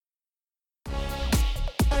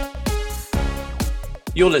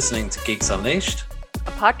You're listening to Geeks Unleashed.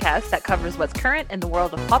 A podcast that covers what's current in the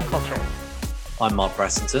world of pop culture. I'm Mark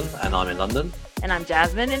Brassington, and I'm in London. And I'm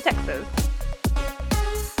Jasmine in Texas.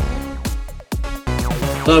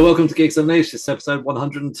 Hello, welcome to Geeks Unleashed. It's episode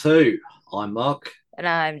 102. I'm Mark. And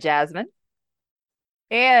I'm Jasmine.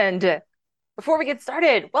 And before we get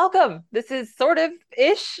started, welcome. This is sort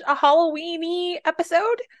of-ish a Halloween-y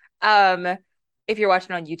episode. If you're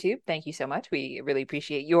watching on YouTube, thank you so much. We really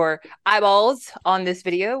appreciate your eyeballs on this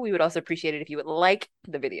video. We would also appreciate it if you would like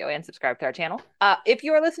the video and subscribe to our channel. If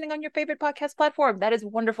you are listening on your favorite podcast platform, that is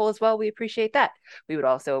wonderful as well. We appreciate that. We would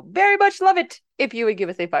also very much love it if you would give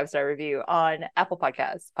us a 5-star review on Apple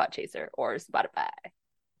Podcasts, Podchaser, or Spotify.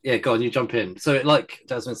 Yeah, go on, you jump in. So, like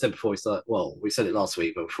Jasmine said before we start, well, we said it last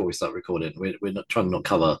week, but before we start recording, we're not trying to not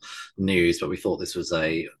cover news, but we thought this was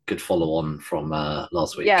a good follow-on from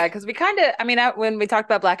last week. Yeah, because we kind of, when we talked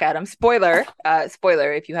about Black Adam, spoiler,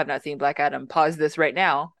 if you have not seen Black Adam, pause this right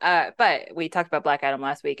now. But we talked about Black Adam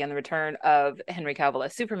last week and the return of Henry Cavill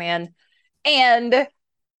as Superman, and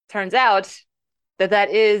turns out that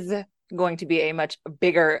is going to be a much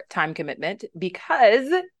bigger time commitment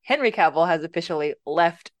because Henry Cavill has officially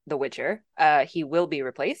left The Witcher. He will be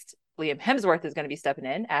replaced. Liam Hemsworth is going to be stepping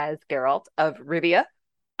in as Geralt of Rivia.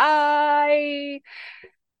 I'm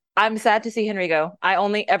sad to see Henry go. I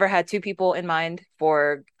only ever had two people in mind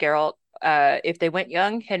for Geralt. If they went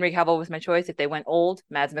young, Henry Cavill was my choice. If they went old,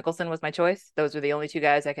 Mads Mikkelsen was my choice. Those were the only two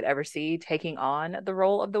guys I could ever see taking on the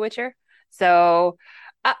role of The Witcher. So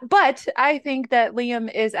but I think that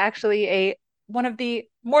Liam is actually one of the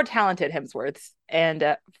more talented Hemsworths.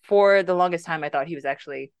 And for the longest time, I thought he was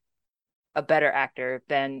actually a better actor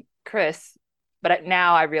than Chris. But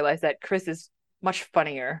now I realize that Chris is much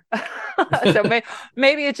funnier. So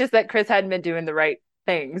maybe it's just that Chris hadn't been doing the right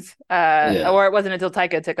things. Or it wasn't until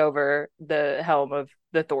Taika took over the helm of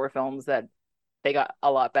the Thor films that they got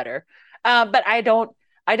a lot better. But I don't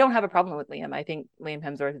have a problem with Liam. I think Liam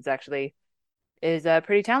Hemsworth is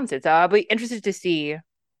pretty talented. So I'll be interested to see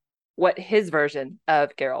what his version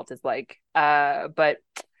of Geralt is like. But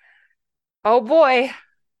oh boy,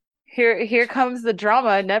 here comes the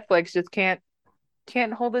drama. Netflix just can't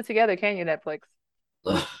hold it together, can you, Netflix?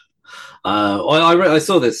 I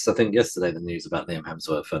saw this, I think, yesterday, the news about Liam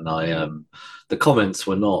Hemsworth, and the comments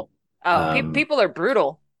were not. People are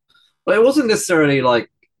brutal. Well, it wasn't necessarily like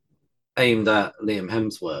aimed at Liam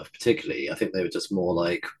Hemsworth particularly. I think they were just more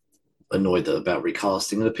like annoyed about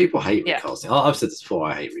recasting, and people hate recasting. I've said this before,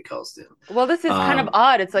 I hate recasting. Well, this is kind of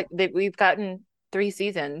odd. It's like we've gotten 3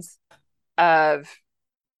 seasons of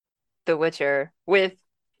The Witcher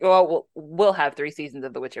we'll have 3 seasons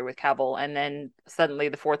of The Witcher with Cavill, and then suddenly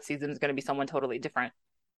the 4th season is going to be someone totally different.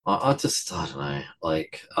 I don't know,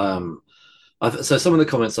 like so some of the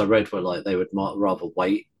comments I read were like they would rather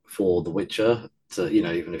wait for The Witcher to,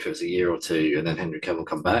 even if it was a year or 2, and then Henry Cavill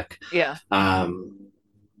come back.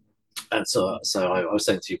 And so I was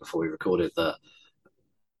saying to you before we recorded that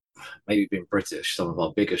maybe being British, some of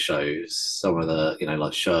our bigger shows, some of the,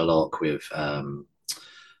 like Sherlock with,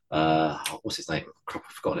 what's his name? Crap,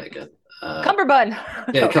 I forgot it again. Cumberbund.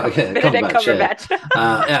 Yeah, Cumberbatch.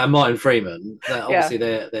 And Martin Freeman.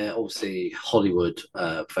 They're obviously Hollywood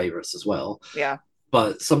favourites as well. Yeah.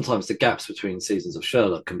 But sometimes the gaps between seasons of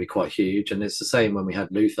Sherlock can be quite huge, and it's the same when we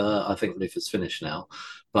had Luther. I think Luther's finished now,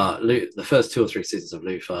 but the first 2 or 3 seasons of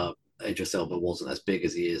Luther, Idris Elba wasn't as big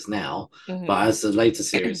as he is now. Mm-hmm. But as the later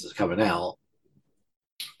series was coming out,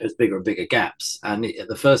 there's bigger and bigger gaps. And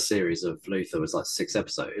the first series of Luther was like 6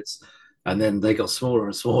 episodes, and then they got smaller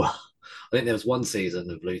and smaller. I think there was one season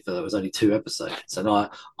of Luther that was only 2 episodes, and I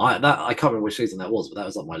can't remember which season that was, but that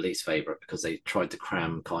was like my least favorite because they tried to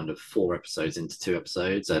cram kind of 4 episodes into 2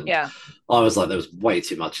 episodes, and I was like, there was way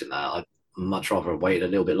too much in that. I'd much rather wait a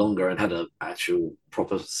little bit longer and had an actual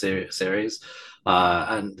proper series.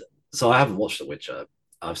 And so I haven't watched The Witcher.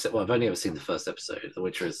 I've only ever seen the first episode. The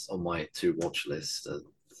Witcher is on my to watch list,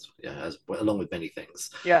 along with many things.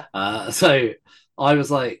 So I was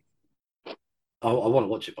like, I want to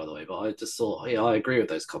watch it, by the way, but I just thought, I agree with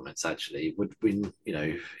those comments, actually. Would we,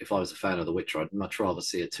 if I was a fan of The Witcher, I'd much rather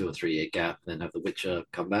see a 2 or 3 year gap and then have The Witcher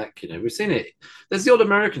come back. We've seen it. There's the odd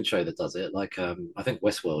American show that does it. Like, I think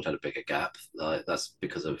Westworld had a bigger gap. That's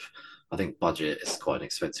because of, I think, budget. It's quite an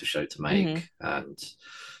expensive show to make. And,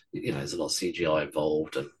 there's a lot of CGI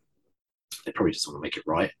involved, and they probably just want to make it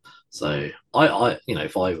right. So I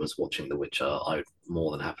if I was watching The Witcher, I would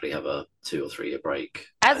more than happily have a 2 or 3 year break.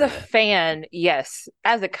 As a fan, yes.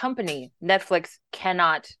 As a company, Netflix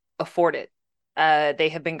cannot afford it. They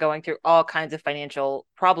have been going through all kinds of financial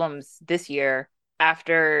problems this year.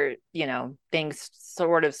 after, things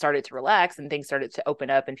sort of started to relax and things started to open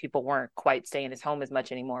up and people weren't quite staying at home as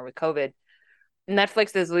much anymore with COVID,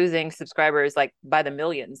 Netflix is losing subscribers like by the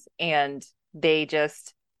millions, and they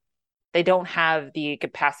don't have the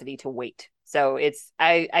capacity to wait. So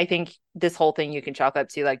I think this whole thing you can chalk up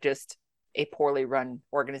to like just a poorly run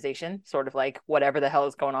organization, sort of like whatever the hell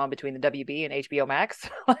is going on between the WB and HBO Max.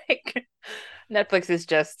 Like Netflix is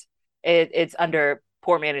just it's under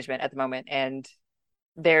poor management at the moment, and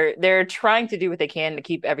they're trying to do what they can to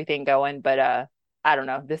keep everything going, but I don't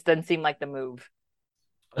know. This doesn't seem like the move.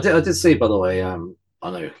 I did see, by the way, I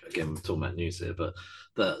know again we're talking about news here, but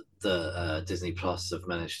the Disney Plus have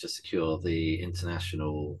managed to secure the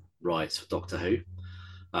international rights for Doctor Who.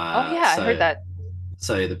 Oh yeah, I heard So that.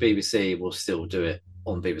 so the BBC will still do it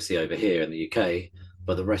on BBC over here in the UK,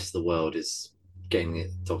 but the rest of the world is getting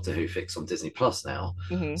Doctor Who fix on Disney Plus now.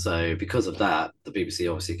 Mm-hmm. So because of that, the BBC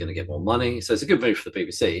obviously going to get more money. So it's a good move for the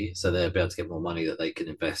BBC. So they'll be able to get more money that they can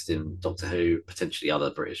invest in Doctor Who, potentially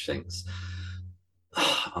other British things.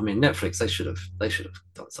 I mean, Netflix they should have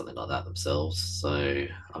done something like that themselves. So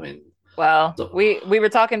I mean, Well, we were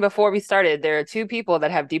talking before we started. There are two people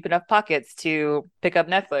that have deep enough pockets to pick up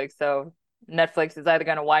Netflix. So Netflix is either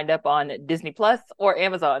going to wind up on Disney Plus or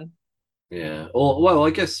Amazon. yeah, or well, I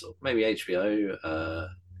guess maybe HBO.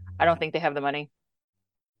 I don't think they have the money.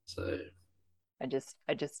 So I just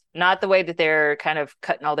not the way that they're kind of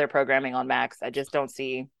cutting all their programming on Max. I don't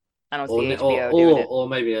see HBO doing it. or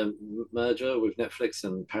maybe a merger with Netflix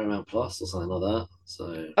and Paramount Plus or something like that.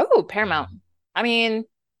 So Oh, Paramount. I mean,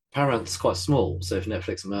 Paramount's quite small, so if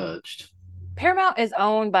Netflix merged, Paramount is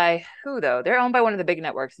owned by who though? They're owned by one of the big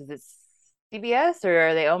networks. Is it CBS or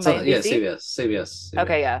are they owned by so yeah, NBC? CBS.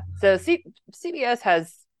 Okay, yeah. So CBS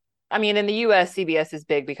has, I mean, in the US, CBS is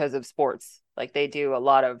big because of sports. Like they do a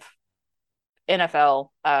lot of NFL,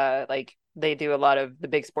 like they do a lot of the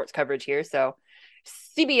big sports coverage here. So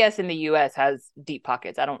CBS in the US has deep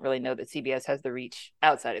pockets. I don't really know that CBS has the reach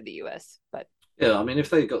outside of the US, but Yeah, I mean, if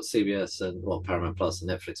they got CBS and Paramount Plus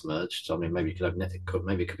and Netflix merged, I mean, maybe you could have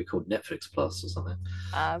maybe it could be called Netflix Plus or something.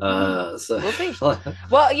 So we'll see.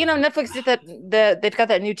 Well, Netflix did they've got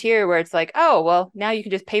that new tier where it's like, oh, well, now you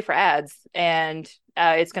can just pay for ads and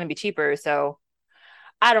it's going to be cheaper. So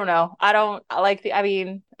I don't know. I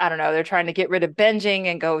mean, I don't know. They're trying to get rid of binging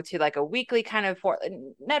and go to like a weekly kind of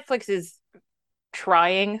Netflix is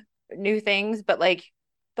trying new things, but like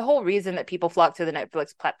the whole reason that people flock to the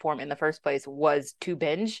Netflix platform in the first place was to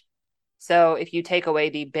binge. So if you take away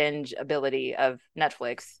the binge ability of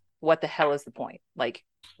Netflix, what the hell is the point? Like,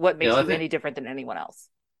 what yeah, makes you any different than anyone else?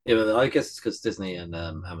 yeah, but I guess it's because Disney and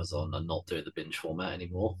Amazon are not doing the binge format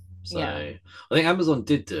anymore. So Yeah. I think Amazon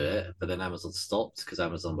did do it, but then Amazon stopped because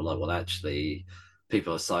Amazon were like, well, actually,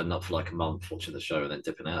 people are signing up for like a month watching the show and then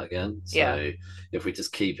dipping out again. Yeah. So if we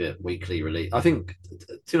just keep it weekly release, I think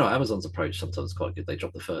Amazon's approach sometimes quite good. They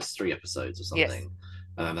drop the first 3 episodes or Yes. something,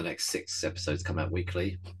 and then the next 6 episodes come out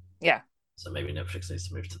weekly. Yeah. So maybe Netflix needs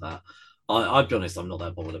to move to that. I'll be honest, I'm not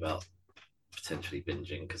that bothered about potentially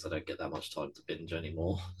binging because I don't get that much time to binge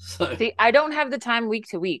anymore. So See, I don't have the time week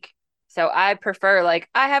to week. So I prefer like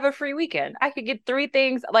I have a free weekend. I could get three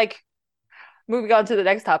things like moving on to the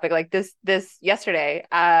next topic, like this yesterday,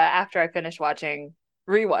 after I finished rewatching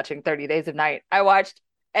 30 Days of Night, I watched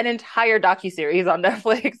an entire docuseries on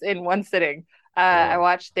Netflix in one sitting. I wow.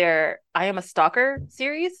 watched their I Am a Stalker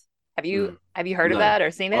series. Have you heard of No, that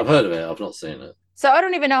or seen I've it? heard of it. I've not seen it. So I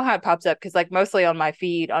don't even know how it pops up because like mostly on my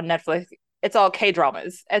feed on Netflix, it's all K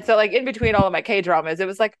dramas. And so like in between all of my K dramas, it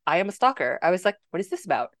was like I Am a Stalker. I was like, what is this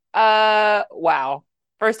about? Wow.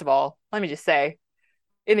 First of all, let me just say,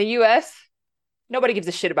 in the US, nobody gives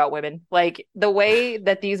a shit about women. Like the way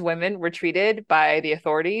that these women were treated by the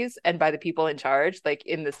authorities and by the people in charge, like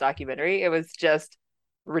in this documentary, it was just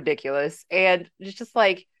ridiculous. And it's just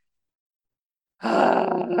like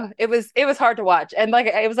it was hard to watch. And like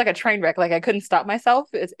it was like a train wreck. Like I couldn't stop myself.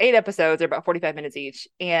 It's 8 episodes, they're about 45 minutes each.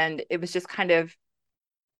 And it was just kind of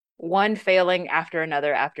one failing after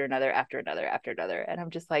another, after another, after another, after another. And I'm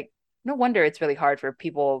just like, no wonder it's really hard for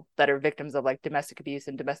people that are victims of like domestic abuse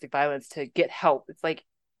and domestic violence to get help. It's like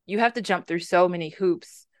you have to jump through so many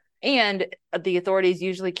hoops, and the authorities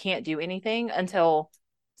usually can't do anything until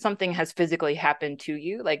something has physically happened to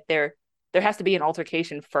you. Like there has to be an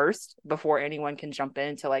altercation first before anyone can jump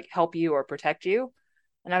in to like help you or protect you.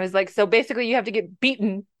 And I was like, so basically you have to get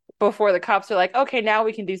beaten before the cops are like, okay, now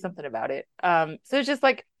we can do something about it. So it's just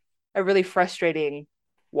like a really frustrating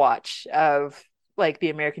watch of like the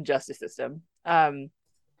American justice system. I'm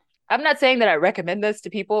not saying that I recommend this to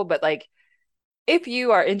people, but like if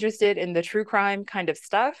you are interested in the true crime kind of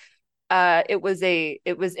stuff, it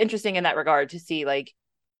was interesting in that regard to see like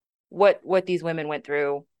what these women went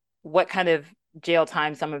through, what kind of jail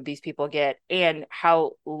time some of these people get, and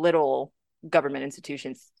how little government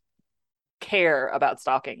institutions care about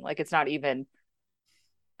stalking. Like it's not even,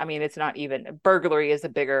 I mean, it's not even, burglary is a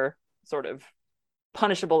bigger sort of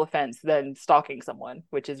punishable offense than stalking someone,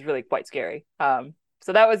 which is really quite scary.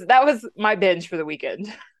 So that was my binge for the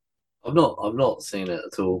weekend. I've not seen it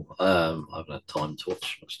at all. I haven't had time to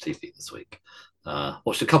watch much TV this week.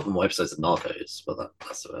 Watched a couple more episodes of Narcos, but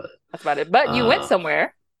that's about it. That's about it. But you went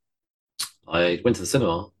somewhere. I went to the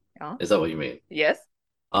cinema. Oh. Is that what you mean? Yes.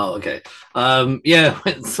 Oh, okay. Yeah,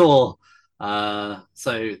 went and saw.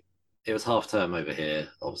 So it was half term over here.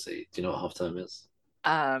 Obviously, do you know what half term is?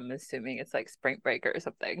 Assuming it's like spring break or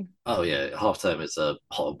something. Oh yeah, half term is a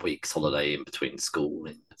week's holiday in between school.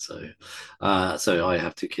 So, so I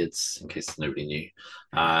have two kids, in case nobody knew,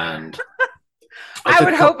 and I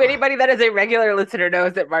would hope anybody that is a regular listener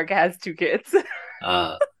knows that Mark has two kids.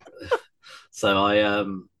 So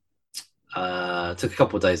I took a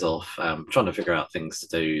couple of days off, trying to figure out things to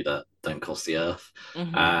do that don't cost the earth.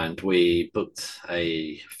 Mhm. And we booked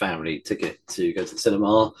a family ticket to go to the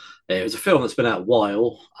cinema. It was a film that's been out a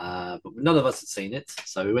while, but none of us had seen it.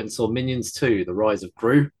 So we went and saw Minions 2, The Rise of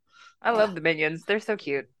Gru. I love the Minions. They're so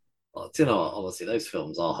cute. Well, do you know what? Honestly, those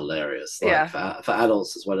films are hilarious, like Yeah. for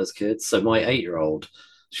adults as well as kids. So my 8-year-old,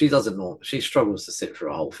 she doesn't know, she struggles to sit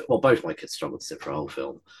through a whole film. Well, both my kids struggle to sit through a whole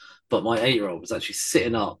film, but my 8-year-old was actually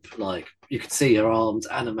sitting up, like you could see her arms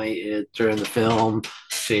animated during the film.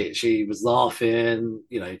 She was laughing,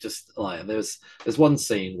 you know, just like there's one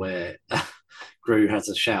scene where Gru has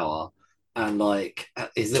a shower and like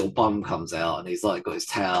his little bum comes out and he's like got his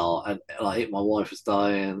towel and like my wife was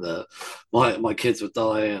dying, my kids were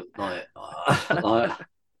dying, like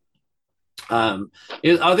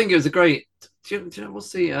I think it was a great. Do you know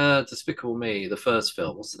what's the Despicable Me, the first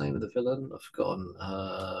film? What's the name of the villain? I've forgotten.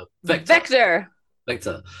 Vector.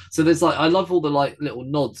 Vector. So there's like I love all the like little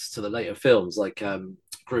nods to the later films, like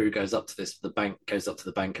Gru goes up to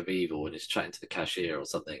the bank of evil and is chatting to the cashier or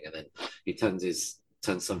something, and then he turns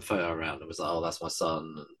some photo around and was like, "Oh, that's my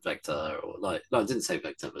son, Vector," or like, no, I didn't say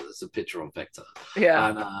Vector, but there's a picture of Vector. Yeah.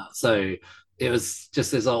 And so it was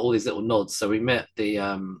just there's all these little nods. So we met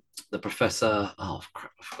the professor. Oh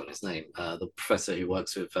crap, I forgot his name. The professor who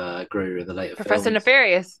works with Gru in the later Professor films.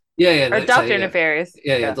 Nefarious. Yeah, Or Dr. Nefarious.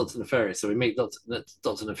 Yeah, Dr. Nefarious. So we meet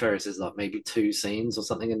Dr. Nefarious is like maybe 2 scenes or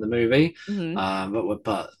something in the movie. Mm-hmm.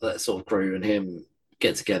 But that sort of Gru and him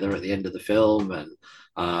get together at the end of the film, and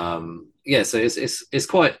yeah, so it's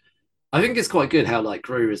quite. I think it's quite good how like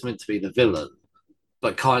Gru is meant to be the villain,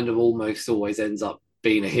 but kind of almost always ends up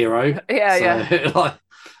being a hero. Yeah, so, yeah. Like,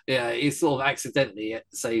 yeah, he sort of accidentally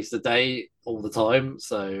saves the day all the time.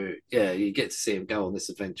 So yeah, you get to see him go on this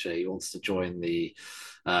adventure. He wants to join the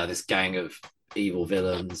this gang of evil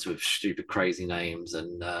villains with stupid, crazy names,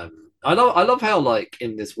 and I love how like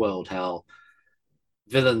in this world how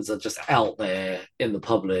villains are just out there in the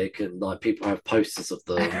public and like people have posters of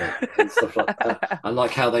them and stuff like that. I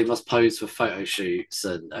like how they must pose for photo shoots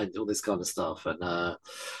and all this kind of stuff. And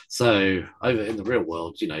so over in the real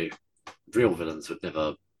world, you know, real villains would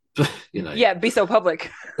never, you know, Yeah, be so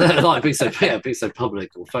public. like be so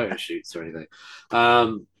public or photo shoots or anything.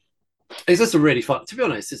 It's just a really fun. To be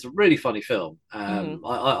honest, it's a really funny film.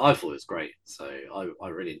 I thought it was great, so I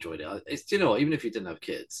really enjoyed it. It's, do you know what? Even if you didn't have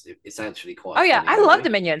kids, it's actually quite. Oh yeah, funny I movie. love the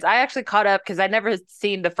Minions. I actually caught up because I'd never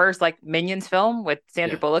seen the first like Minions film with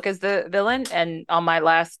Sandra Bullock as the villain, and on my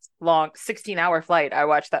last long 16-hour flight, I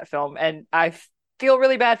watched that film, and I feel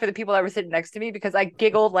really bad for the people that were sitting next to me because I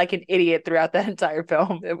giggled like an idiot throughout that entire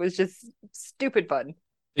film. It was just stupid fun.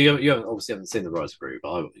 You obviously haven't seen the Rise of Gru,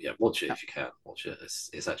 but watch it if you can. Watch it.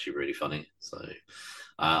 It's actually really funny. So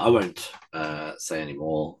I won't say any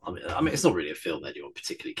more. I mean, it's not really a film anyone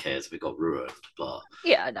particularly cares if it got ruined, but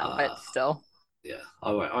yeah, no, but still. Yeah,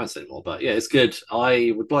 I won't say more, but yeah, it's good.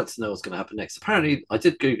 I would like to know what's going to happen next. Apparently, I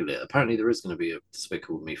did Google it. Apparently, there is going to be a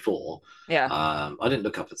Despicable Me 4. Yeah. I didn't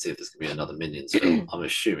look up and see if there's going to be another Minions film. I'm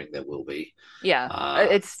assuming there will be. Yeah,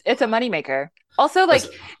 it's a moneymaker. Also, like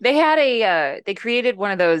they had they created one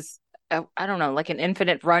of those, I don't know, like an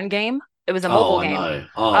infinite run game. It was a mobile game.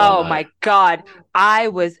 Oh my God. I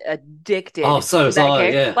was addicted. Oh, so was I,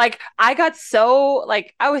 yeah. Like I got so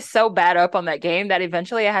I was so bad up on that game that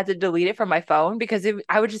eventually I had to delete it from my phone because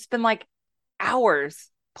I would just spend like hours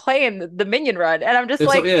playing the Minion Run, and I'm just It's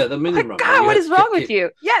like, like, yeah, the oh my minion run where God, you what had is to wrong with you?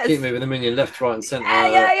 keep Yes, moving the minion left, right, and yeah, center,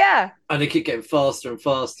 yeah, yeah. and they keep getting faster and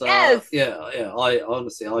faster. Yes, Yeah. I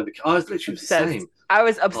was literally the obsessed. same. I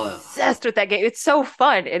was Like, obsessed with that game. It's so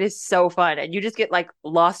fun. It is so fun, and you just get like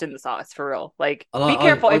lost in the sauce for real. Like, and be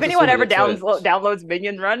careful I if just anyone wanted ever it to end. downloads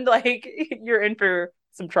Minion Run. Like, you're in for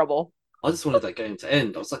some trouble. I just wanted that game to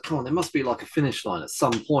end. I was like, come on, there must be like a finish line at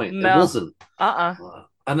some point. There No, wasn't. uh-uh,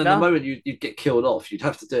 And then the no. moment you'd get killed off, you'd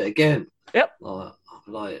have to do it again. Yep. Like,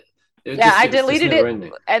 like Yeah, I it was just deleted never it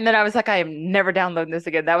ending. and then I was like, I am never downloading this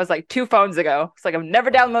again. That was like 2 phones ago. It's like I'm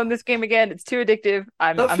never downloading this game again. It's too addictive.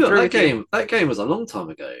 I'm through with you. That game was a long time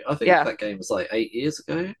ago. I think Yeah. that game was like 8 years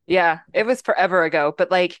ago. Yeah. It was forever ago.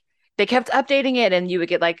 But like they kept updating it and you would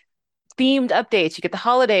get like themed updates. You get the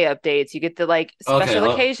holiday updates. You get the like Okay,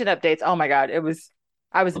 special occasion updates. Oh my God. I was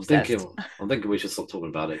obsessed. I'm thinking we should stop talking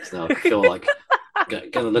about it because now I feel like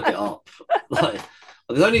gonna look it up. Like,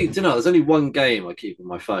 there's only one game I keep on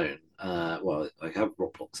my phone. Well, I have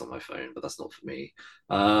Roblox on my phone, but that's not for me.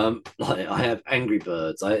 Like I have Angry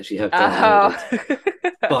Birds. I actually have downloaded,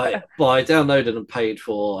 but I downloaded and paid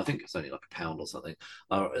for. I think it's only like £1 or something.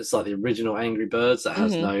 It's like the original Angry Birds that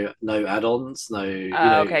has Hmm. no add-ons,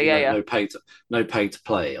 Okay, yeah, yeah. no pay to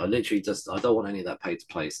play. I literally just I don't want any of that pay to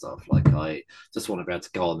play stuff. Like I just want to be able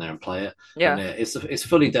to go on there and play it. And Yeah. it's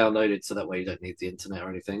fully downloaded, so that way you don't need the internet or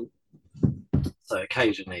anything. So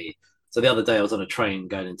occasionally, so the other day I was on a train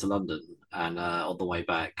going into London, and on the way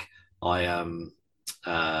back, I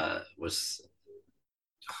was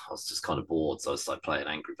I was just kind of bored, so I started playing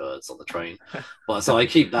Angry Birds on the train. But so I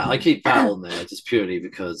keep that on there just purely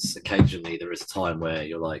because occasionally there is a time where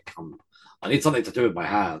you're like, I need something to do with my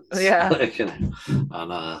hands, Yeah. like, and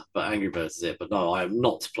but Angry Birds is it. But no, I am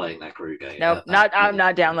not playing that Gru game. Nope, not I'm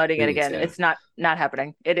not downloading it Minions again. game. It's not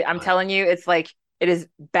happening. I'm Right. telling you, it's like it is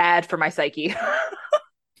bad for my psyche.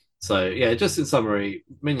 So yeah, just in summary,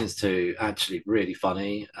 Minions 2 actually really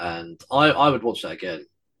funny, and I would watch that again.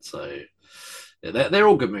 So yeah, they're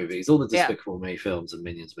all good movies, all the Yeah. Despicable Me films and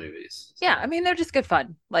Minions movies. Yeah, So I mean they're just good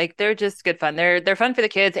fun. Like they're just good fun. They're fun for the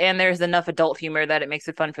kids and there's enough adult humor that it makes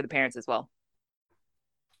it fun for the parents as well.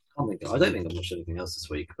 I don't think I've watched anything else this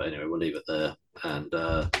week, but anyway, we'll leave it there. And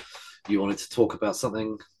you wanted to talk about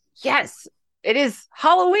something? Yes, it is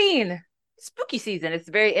Halloween. Spooky season. It's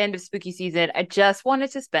the very end of spooky season. I just wanted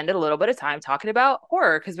to spend a little bit of time talking about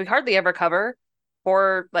horror because we hardly ever cover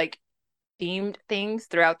horror like themed things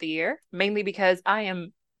throughout the year, mainly because I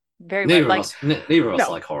am very much like Neither of us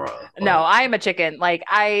no, like horror. no, Like, I am a chicken. Like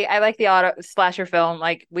I like the auto slasher film.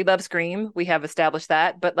 Like we love Scream. We have established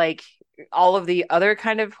that. But like all of the other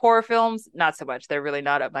kind of horror films, not so much. They're really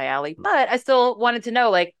not up my alley. But I still wanted to know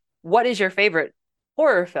like what is your favorite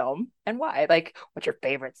horror film and why? Like what's your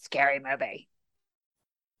favorite scary movie?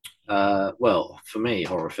 well, for me,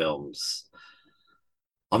 horror films.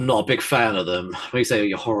 I'm not a big fan of them. When you say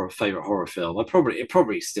your favorite horror film, it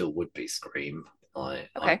probably still would be Scream. I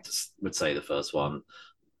Okay. just would say the first one.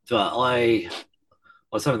 But I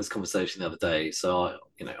was having this conversation the other day. So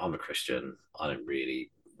I'm a Christian. I don't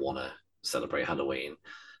really want to celebrate Halloween,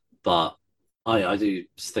 but I do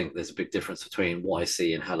think there's a big difference between what I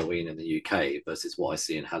see in Halloween in the UK versus what I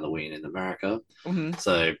see in Halloween in America. Mm-hmm.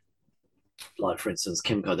 So, like for instance,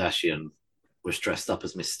 Kim Kardashian was dressed up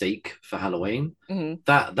as Mystique for Halloween. Mm-hmm.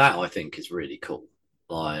 That I think is really cool.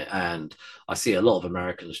 And I see a lot of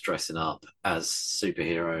Americans dressing up as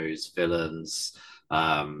superheroes, villains.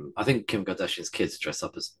 I think Kim Kardashian's kids dress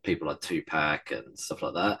up as people like Tupac and stuff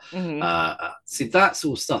like that. Mm-hmm. See, that's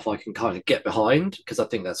all stuff I can kind of get behind because I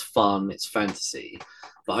think that's fun. It's fantasy.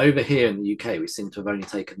 But over here in the UK, we seem to have only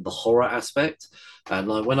taken the horror aspect. And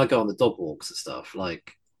like when I go on the dog walks and stuff,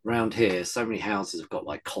 like around here, so many houses have got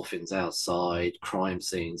like coffins outside, crime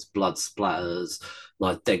scenes, blood splatters,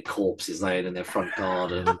 like dead corpses laying in their front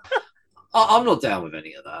garden. I'm not down with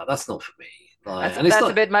any of that. That's not for me. Like, and it's That's a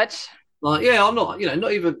not bit much. like, yeah, I'm not,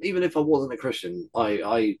 not even if I wasn't a Christian,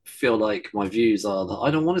 I feel like my views are that I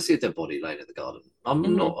don't want to see a dead body laying in the garden.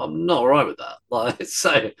 Mm-hmm. I'm not all right with that. Like,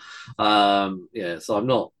 so, yeah, so I'm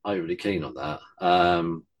not overly keen on that.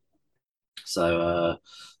 So,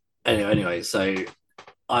 anyway, so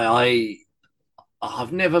I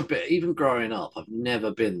I've never been, even growing up, I've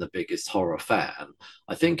never been the biggest horror fan.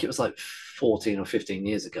 I think it was like 14 or 15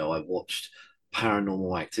 years ago, I watched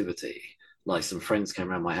Paranormal Activity. Like some friends came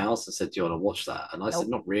around my house and said, "Do you want to watch that?" And I said, Nope.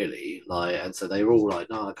 "Not really." Like, and so they were all like,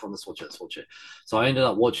 "No, come, let's watch it, let's watch it." So I ended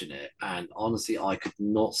up watching it, and honestly, I could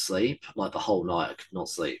not sleep. Like the whole night, I could not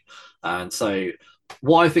sleep. And so,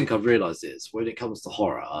 what I think I've realized is when it comes to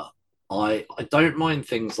horror, I don't mind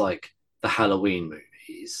things like the Halloween movie.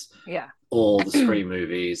 movies Yeah. or the Scream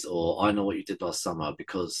movies or I Know What You Did Last Summer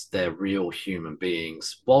because they're real human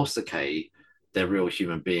beings. Whilst okay, they're real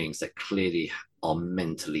human beings that clearly are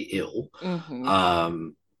mentally ill Hmm.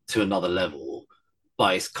 um, to another level,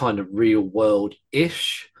 but it's kind of real world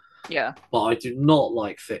ish. Yeah. But I do not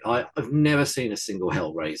like I've never seen a single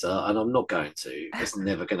Hellraiser, and I'm not going to. It's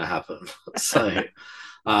never going to happen. So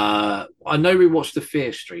I know we watched the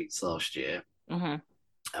Fear Streets last year, Hmm.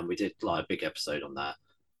 and we did like a big episode on that.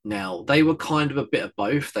 Now they were kind of a bit of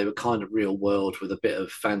both. They were kind of real world with a bit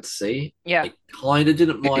of fantasy. Yeah. I kind of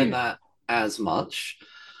didn't mind that as much,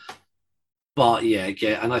 but yeah,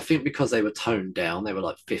 and I think because they were toned down, they were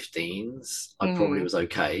like 15s. I probably Hmm. was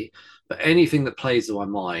okay, but anything that plays in my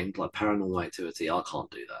mind, like Paranormal Activity, I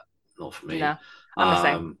can't do that. Not for me. No, I'm the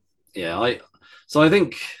same. Um, yeah, I. So I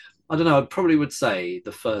think I don't know. I probably would say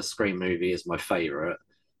the first Scream movie is my favorite.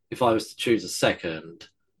 If I was to choose a second,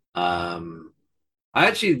 um, I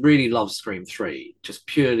actually really love Scream 3 just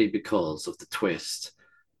purely because of the twist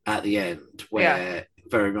at the end, Yeah. where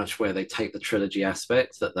very much where they take the trilogy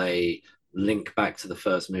aspect that they link back to the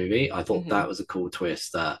first movie. I thought Hmm. that was a cool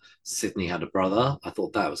twist that Sydney had a brother. I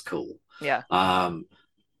thought that was cool. Yeah. Um,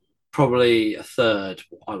 Probably a third,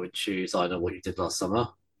 I would choose I Know What You Did Last Summer.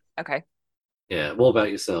 Okay. Yeah. What about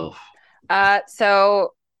yourself?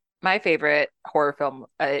 So my favorite horror film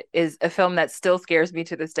is a film that still scares me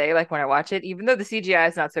to this day, like when I watch it, even though the CGI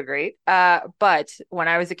is not so great. But when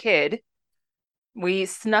I was a kid, we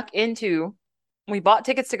snuck into, we bought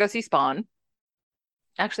tickets to go see Spawn.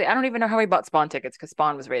 Actually, I don't even know how we bought Spawn tickets because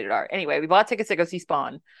Spawn was rated R. Anyway, we bought tickets to go see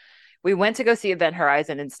Spawn. We went to go see Event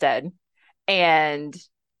Horizon instead. And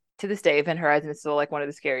to this day, Event Horizon is still like one of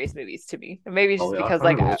the scariest movies to me. Maybe Oh just yeah, because I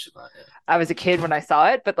like remember watching that. Yeah. I was a kid when I saw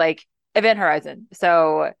it, but like Event Horizon.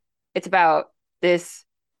 So it's about this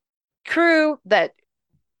crew that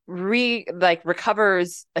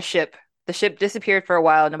recovers a ship. The ship disappeared for a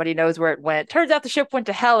while. Nobody knows where it went. Turns out the ship went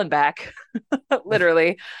to hell and back,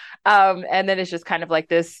 literally. And then it's just kind of like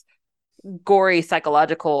this gory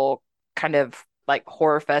psychological kind of like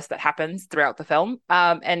horror fest that happens throughout the film.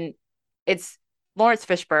 And it's Lawrence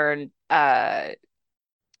Fishburne,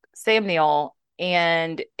 Sam Neill,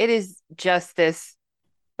 and it is just this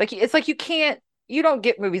like it's like you don't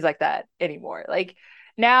get movies like that anymore. Like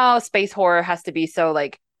now space horror has to be so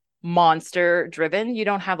like monster driven. You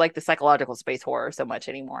don't have like the psychological space horror so much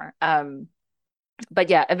anymore. But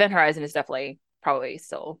yeah, Event Horizon is definitely probably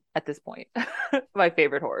still at this point my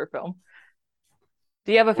favorite horror film.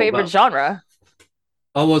 Do you have a What favorite about? genre?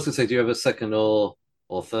 I was gonna say, do you have a second or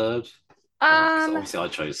third? Because Um, obviously I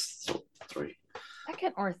chose three.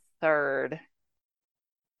 Second or third?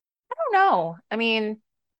 I don't know. I mean,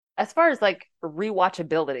 as far as like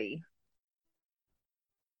rewatchability,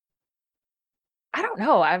 I don't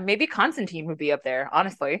know. Maybe Constantine would be up there,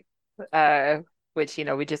 honestly. Uh, which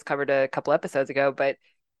we just covered a couple episodes ago, but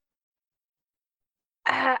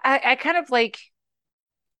I kind of like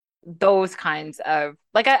those kinds of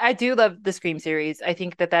like I do love the Scream series. I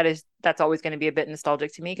think that's always going to be a bit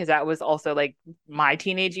nostalgic to me because that was also like my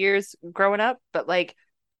teenage years growing up. But like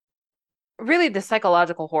really the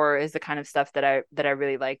psychological horror is the kind of stuff that I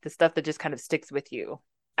really like. The stuff that just kind of sticks with you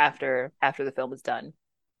after the film is done.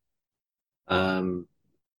 Um,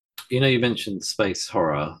 you mentioned space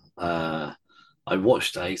horror. I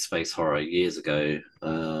watched a space horror years ago.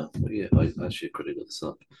 Yeah, I actually quickly looked this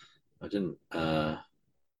up. I didn't.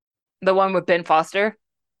 The one with Ben Foster.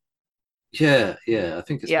 Yeah, I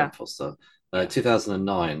think it's Ben Yeah. Foster. Yeah.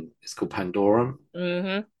 2009. It's called Pandorum.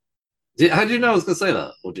 Hmm. How do you know I was going to say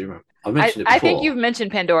that? Or do you remember? I I mentioned it I think before. you've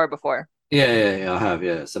mentioned Pandora before. Yeah, I have.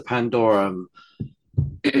 Yeah, so Pandorum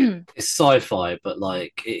is sci-fi, but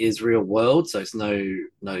like it is real world, so it's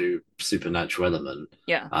no supernatural element.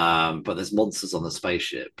 Yeah. But there's monsters on the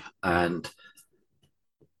spaceship, and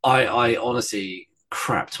I honestly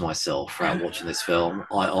crapped myself throughout watching this film.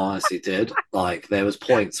 I honestly did. Like there was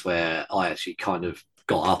points where I actually kind of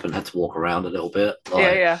got up and had to walk around a little bit, Yeah,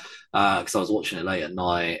 like yeah. because I was watching it late at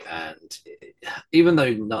night, and even though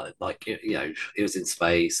not like it was in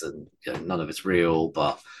space and none of it's real,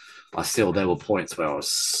 but I still there were points where I was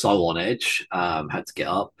so on edge, had to get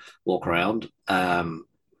up, walk around.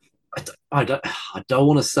 I don't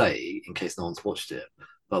want to say in case no one's watched it,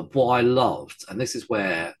 but what I loved, and this is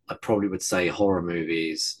where I probably would say horror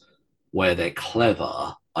movies where they're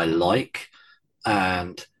clever, I like,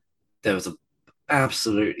 and there was a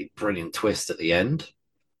absolutely brilliant twist at the end,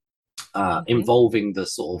 Hmm. involving the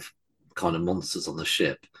sort of kind of monsters on the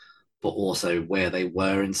ship, but also where they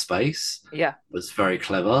were in space Yeah. was very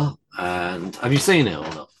clever. And have you seen it or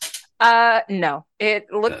not? No.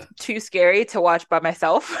 It looked Yeah. too scary to watch by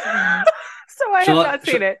myself. So I Shall have I not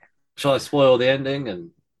seen it. shall I spoil the ending?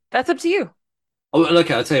 And That's up to you. oh,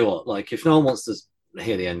 look, I'll tell you what. Like, if no one wants to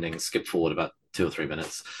hear the ending, skip forward about 2 or 3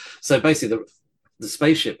 minutes. So basically, the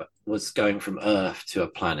spaceship was going from Earth to a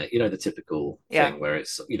planet. You know, the typical Yeah. thing where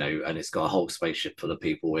it's and it's got a whole spaceship full of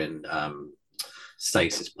people in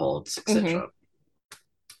stasis pods, Hmm. etc.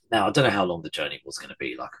 Now, I don't know how long the journey was going to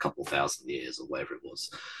be, like a couple thousand years or whatever it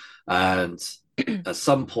was. And at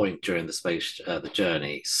some point during the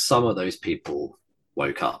journey, some of those people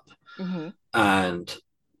woke up Hmm. and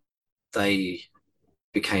they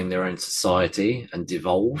became their own society and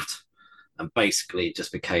devolved and basically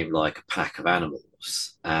just became like a pack of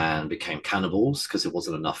animals and became cannibals because there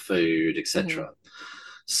wasn't enough food, Hmm. etc.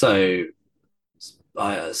 So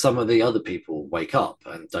some of the other people wake up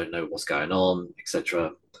and don't know what's going on,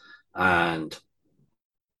 etc. And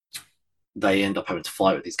they end up having to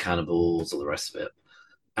fight with these cannibals, all the rest of it.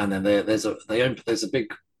 And then there's a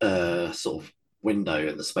big sort of window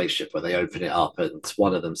in the spaceship where they open it up, and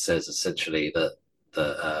one of them says essentially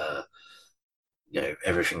that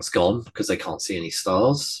everything's gone because they can't see any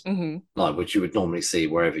stars, Hmm. like which you would normally see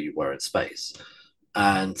wherever you were in space.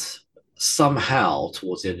 And somehow,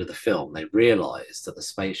 towards the end of the film, they realized that the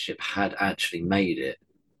spaceship had actually made it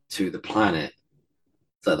to the planet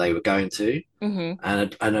that they were going to, Hmm.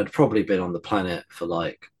 and had probably been on the planet for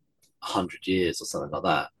like 100 years or something like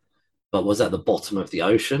that, but was at the bottom of the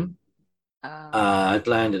ocean. Um, Had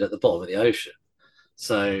landed at the bottom of the ocean.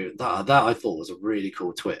 So that I thought was a really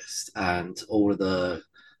cool twist, and all of the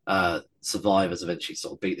survivors eventually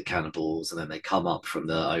sort of beat the cannibals, and then they come up from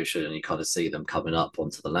the ocean, and you kind of see them coming up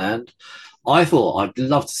onto the land. I thought I'd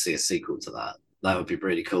love to see a sequel to that. That would be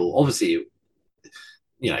really cool. Obviously,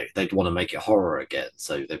 they'd want to make it horror again,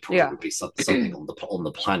 so there probably yeah. would be something on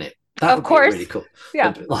the planet. That Of would be a course. really cool.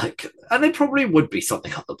 Yeah. Like, and there probably would be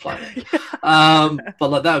something on the planet. But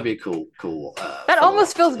like that would be a cool That follow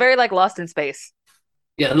almost up to feels it. very like Lost in Space.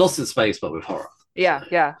 Yeah, Lost in Space, but with horror. So, Yeah,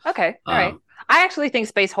 yeah. Okay. All right. um, I actually think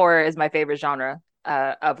space horror is my favorite genre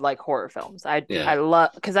of like horror films. I yeah.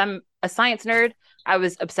 love because I'm a science nerd. I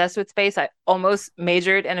was obsessed with space. I almost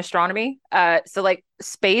majored in astronomy. So like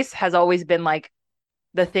space has always been like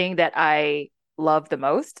the thing that I love the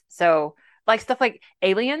most. So like stuff like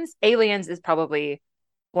Aliens. Aliens is probably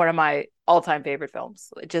one of my all-time favorite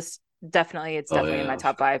films. It's Oh definitely in my yeah.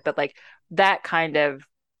 top five. But like that kind of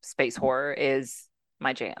space horror is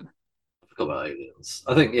my jam. I forgot about Aliens.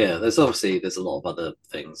 I think yeah. There's a lot of other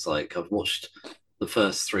things. Like I've watched the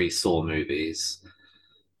first three Saw movies.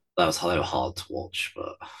 They were hard to watch,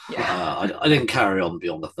 but Yeah. I didn't carry on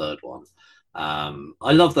beyond the third one.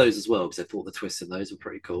 I love those as well because I thought the twists in those were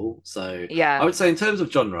pretty cool. So I Yeah. would say in terms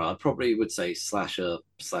of genre, I probably would say slasher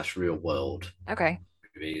slash real world Okay.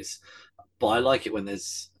 movies. But I like it when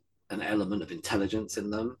there's an element of intelligence in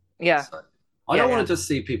them. Yeah. So I Yeah. don't want Yeah. to just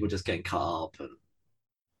see people just getting cut up, and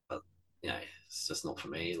but it's just not for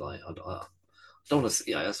me. Like I don't want to.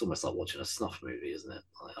 Yeah, that's almost like watching a snuff movie, isn't it?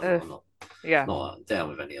 Like, Ugh. I'm not Yeah. not down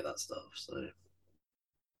with any of that stuff. So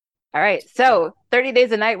All right. So 30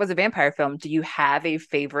 Days a Night was a vampire film. Do you have a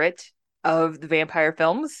favorite of the vampire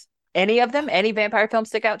films? Any of them? Any vampire films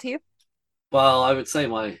stick out to you? well, I would say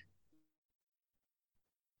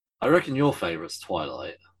I reckon your favorite's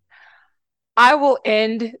Twilight. I will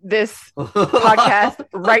end this podcast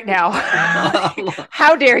right now.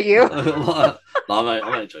 How dare you? No, I'm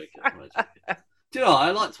only joking. Do you know,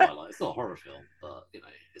 I like Twilight. It's not a horror film, but It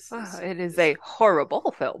is it's a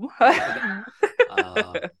horrible film. uh,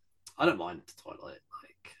 I don't mind Twilight.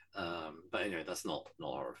 But anyway, that's not a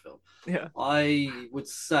horror film. Yeah. I would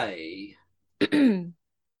say the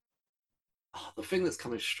thing that's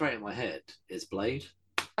coming straight in my head is Blade.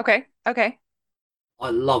 Okay. Okay. I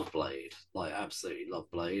love Blade. Like, absolutely love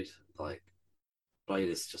Blade. Like, Blade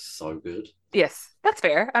is just so good. Yes, that's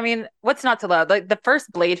fair. I mean, what's not to love? Like the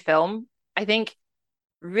first Blade film, I think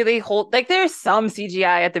really hold like there's some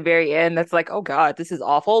CGI at the very end that's like, oh God, this is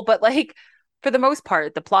awful. But like for the most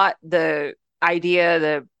part, the plot, the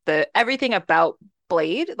idea, the everything about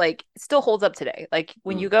Blade, like still holds up today. Like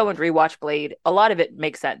when you Mm. go and rewatch Blade, a lot of it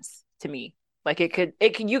makes sense to me. Like you could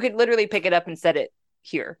literally pick it up and set it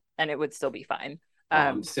here and it would still be fine.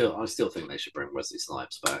 Um, I still think they should bring Wesley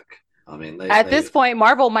Snipes back. I mean, at this point,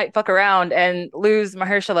 Marvel might fuck around and lose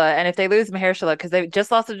Mahershala. And if they lose Mahershala, because they just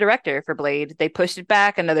lost a director for Blade, they pushed it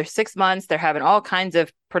back another 6 months. They're having all kinds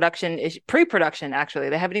of pre-production. Actually,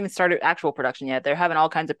 they haven't even started actual production yet. They're having all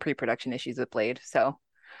kinds of pre-production issues with Blade. So,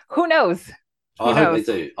 who knows? Who I hope they knows?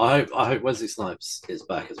 do. I hope Wesley Snipes is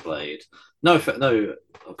back as Blade. No, I've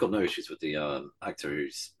got no issues with the actor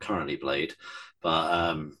who's currently Blade,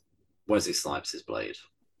 but Wesley Snipes is Blade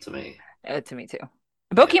to me. To me too.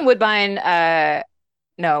 Bokeem Yeah. Woodbine,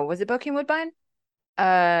 no, was it Bokeem Woodbine?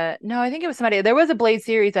 No, I think it was somebody. There was a Blade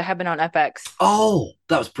series that had been on FX Oh,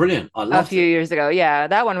 that was brilliant. I a loved few it. years ago. Yeah,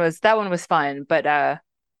 that one was fun, but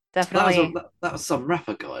definitely That was some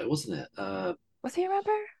rapper guy, wasn't it? was he a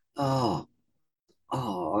rapper?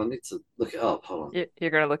 Oh, I need to look it up. Hold on.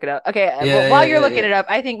 You're gonna look it up. Okay, well, Yeah, while yeah, you're yeah, looking yeah. it up,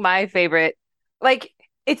 I think my favorite, like,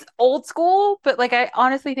 it's old school, but like I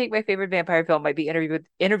honestly think my favorite vampire film might be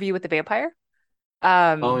Interview with the Vampire.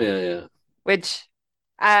 Oh, Um, yeah, yeah. which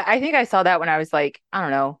I think I saw that when I was like, I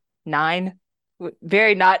don't know, 9.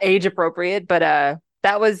 Very not age appropriate, but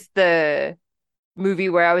that was the movie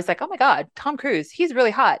where I was like, oh my God, Tom Cruise, he's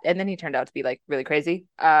really hot. And then he turned out to be like really crazy.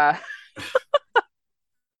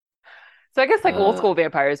 So I guess like old Uh, school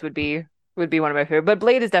vampires would be one of my favorite. But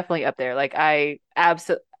Blade is definitely up there. Like I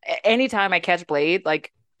absolutely anytime I catch Blade,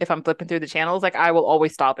 like if I'm flipping through the channels, like I will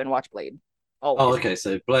always stop and watch Blade. oh, Always. okay.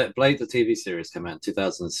 So Blade, the TV series, came out in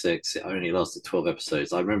 2006. It only lasted 12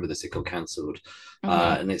 episodes. I remember this. It got cancelled, Hmm.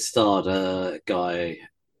 and it starred a guy.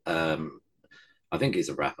 Um, I think he's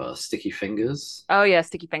a rapper, Sticky Fingers. Oh yeah,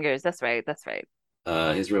 Sticky Fingers. That's right. That's right.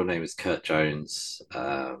 His real name is Kurt Jones.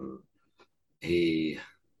 He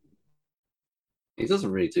he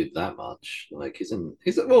doesn't really do that much. Like he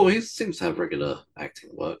seems to have regular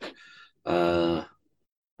acting work. Uh,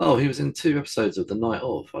 oh, he was in 2 episodes of The Night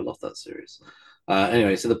Of. I love that series.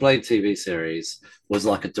 Anyway, so the Blade TV series was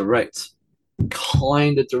like a direct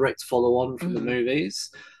follow on from the Hmm.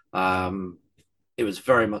 movies. Um, it was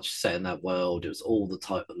very much set in that world. It was all the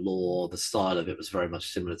type of lore. The style of it was very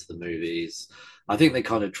much similar to the movies. I think they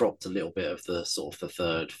kind of dropped a little bit of the sort of the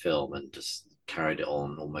third film and just carried it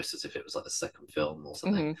on almost as if it was like the second film or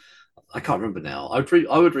something. Hmm. I can't remember now. I would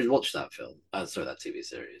rewatch that film. Sorry, that TV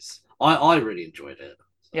series. I really enjoyed it.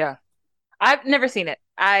 So Yeah. I've never seen it.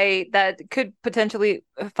 I that could potentially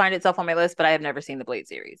find itself on my list, but I have never seen the Blade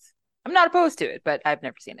series. I'm not opposed to it, but I've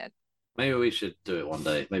never seen it. maybe we should do it one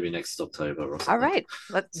day. Maybe next October or All something. right.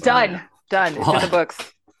 Let's So done. It's in the books.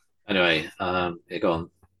 anyway, yeah, go on.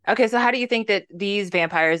 Okay, so how do you think that these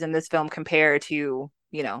vampires in this film compare to,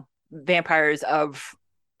 vampires of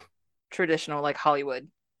traditional like Hollywood?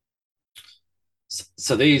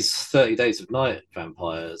 So these 30 Days of Night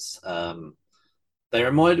vampires, they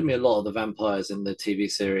reminded me a lot of the vampires in the TV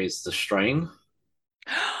series The Strain.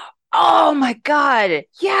 Oh my God.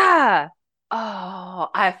 Yeah. Oh,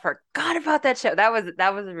 I forgot about that show. That was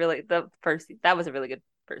a really the first that was a really good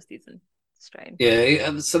first season strain. Yeah,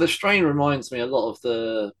 and so The Strain reminds me a lot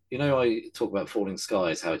of I talk about Falling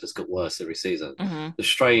Skies, how it just got worse every season. Hmm. The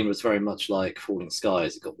Strain was very much like Falling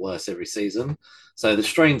Skies, it got worse every season. So The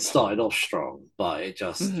Strain started off strong, but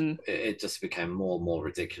Hmm. it just became more and more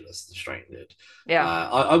ridiculous. The Strain did. Yeah.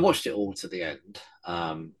 I watched it all to the end,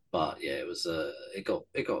 but yeah,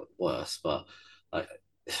 it got worse. But I,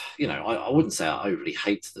 I wouldn't say I overly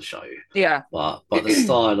hate the show, Yeah. but the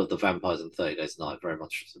style of the vampires in 30 Days a Night very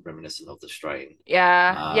much reminiscent of the strain.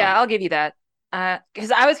 Yeah. Yeah, Um, I'll give you that.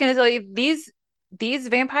 Because I was gonna tell you these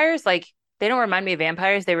vampires, like they don't remind me of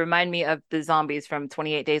vampires, they remind me of the zombies from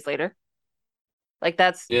 28 Days Later. Like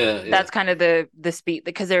that's yeah, yeah, that's kind of the speed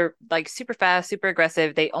because they're like super fast, super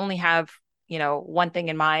aggressive. They only have, one thing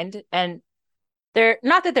in mind. And they're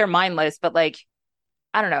not that they're mindless, but like,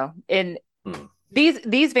 I don't know. In hmm,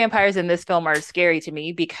 these vampires in this film are scary to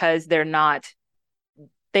me because they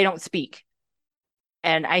don't speak.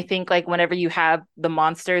 And I think like whenever you have the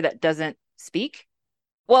monster that doesn't speak,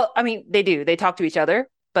 well, I mean, they do. They talk to each other,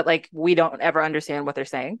 but like we don't ever understand what they're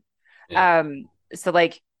saying. yeah. So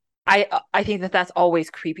like I think that that's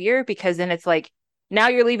always creepier because then it's like now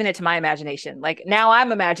you're leaving it to my imagination. Like now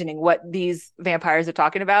I'm imagining what these vampires are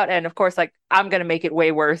talking about, and of course, like I'm gonna make it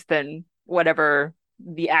way worse than whatever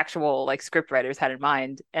the actual like script writers had in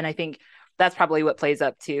mind. And I think that's probably what plays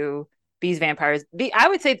up to these vampires. I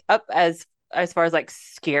would say up as far as like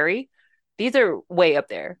scary. These are way up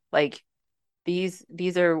there. Like these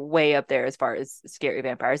are way up there as far as scary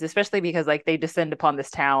vampires, especially because like they descend upon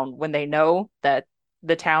this town when they know that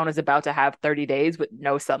the town is about to have 30 days with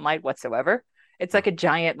no sunlight whatsoever. It's like a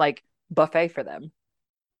giant like buffet for them.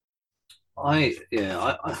 I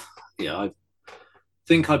yeah, I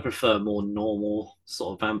think I prefer more normal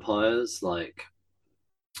sort of vampires, like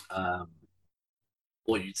um,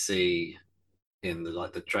 what you'd see in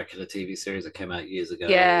the Dracula TV series that came out years ago,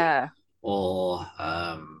 Yeah. or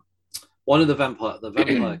one of the vampire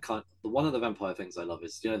kind one of the vampire things I love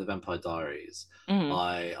is the Vampire Diaries. Hmm.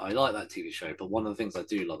 I like that TV show, but one of the things I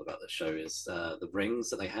do love about the show is the rings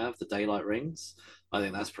that they have, the daylight rings. I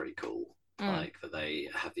think that's pretty cool. Mm. Like that they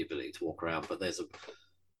have the ability to walk around, but there's a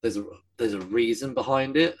there's a reason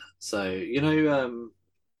behind it. So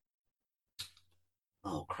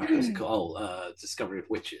oh crap, what's it called? Oh, Discovery of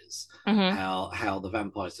Witches. Hmm. How the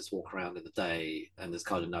vampires just walk around in the day and there's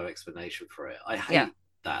kind of no explanation for it. I Yeah. hate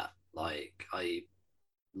that. Like I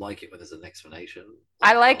like it when there's an explanation.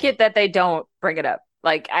 I Like like it that they don't bring it up.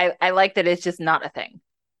 Like I like that it's just not a thing.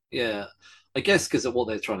 yeah, I guess because what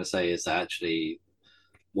they're trying to say is that actually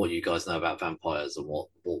what you guys know about vampires and what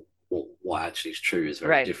actually is true is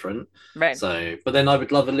very Right. different. Right. So, but then I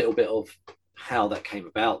would love a little bit of how that came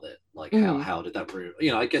about. Then, like Hmm. how did that root?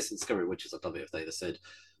 You know, I guess in Discovery Witches, I'd love it if they'd have said,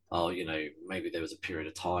 oh, you know, maybe there was a period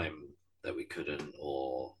of time that we couldn't,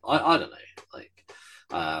 or I don't know, like.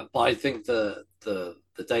 But I think the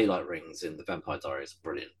daylight rings in the Vampire Diaries are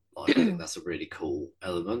brilliant. Like I think that's a really cool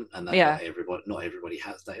element, and that Yeah. not everybody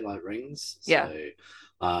has daylight rings. Yeah.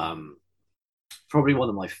 So, um, probably one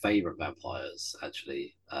of my favorite vampires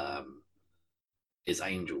actually is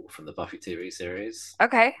Angel from the Buffy TV series.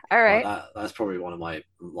 Okay. All Like right. that's probably one of my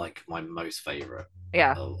most favorite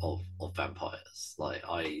Yeah. of vampires. Like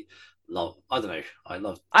I don't know, I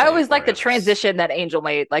love I Taya always like the Borealis. transition that Angel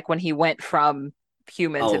made, like when he went from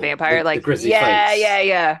human to Oh, vampire. the Like, grizzly yeah, yeah, face.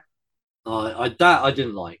 yeah. I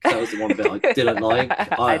didn't like. That was the one bit I didn't like.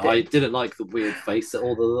 I I did. didn't like the weird face that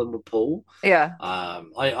all of them would pull. Yeah.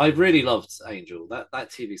 I really loved Angel.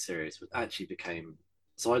 That TV series actually became.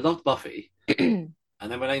 So I loved Buffy,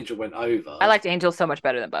 and then when Angel went I over, liked Angel so much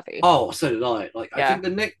better than Buffy. oh, so did I. Like I Yeah.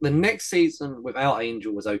 think the next season without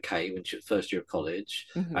Angel was okay when she first year of college,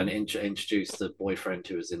 and Hmm. introduced the boyfriend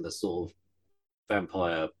who was in the sort of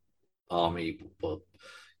vampire army, but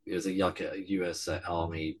it was a US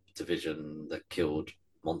army division that killed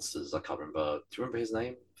monsters. I can't remember. Do you remember his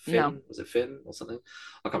name? No. Finn? Was it Finn or something?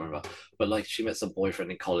 I can't remember. But like she met some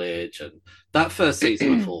boyfriend in college, and that first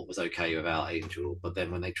season I thought was okay without Angel. But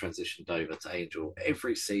then when they transitioned over to Angel,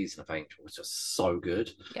 every season of Angel was just so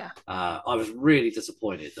good. Yeah. I was really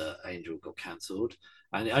disappointed that Angel got cancelled.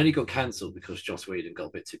 And it only got cancelled because Joss Whedon got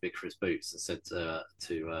a bit too big for his boots and said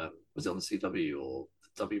was it on the CW or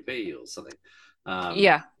WB or something? Um,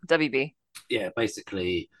 Yeah. WB. yeah,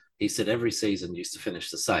 basically, he said every season used to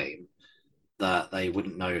finish the same, that they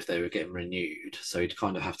wouldn't know if they were getting renewed. So he'd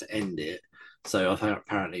kind of have to end it. So I think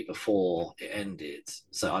apparently before it ended,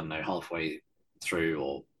 so I don't know, halfway through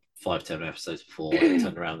or 5, 10 episodes before, he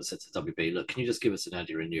turned around and said to WB, look, can you just give us an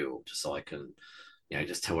early renewal just so I can,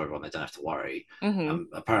 just tell everyone they don't have to worry. Hmm.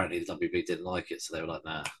 Apparently the WB didn't like it, so they were like,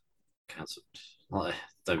 nah, cancelled. Like,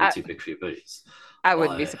 don't be I too big for your boots. I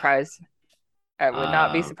wouldn't be Like, surprised. I would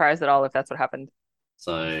not be um, surprised at all if that's what happened.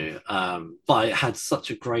 So, but it had such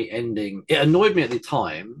a great ending. It annoyed me at the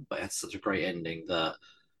time, but it had such a great ending that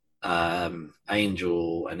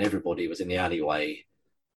Angel and everybody was in the alleyway,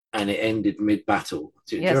 and it ended mid-battle.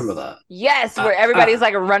 Do you remember Yes. that? Yes, where everybody's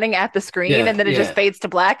like running at the screen Yeah, and then it just yeah. fades to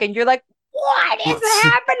black and you're like, what is What?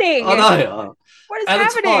 I happening? know. What is At the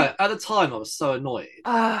happening? time, I was so annoyed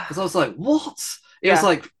because I Ah, was like, "What?" It was yeah.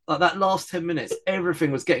 like that last 10 minutes,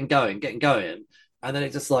 everything was getting going, and then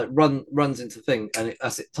it just like runs into thing, and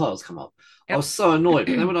that's it. Titles come up. I Yep. was so annoyed,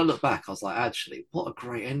 but then when I look back, I was like, "Actually, what a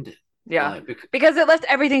great ending!" Yeah. Like, Because it left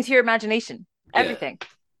everything to your imagination. yeah, Everything.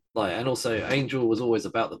 like, and also Angel was always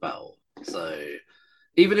about the battle, so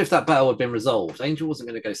even if that battle had been resolved, Angel wasn't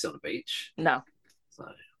going to go sit on the beach. No. So,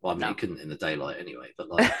 well, I mean, he No. couldn't in the daylight anyway, but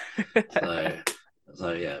like, so.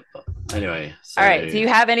 So yeah, but anyway, All right. Do so you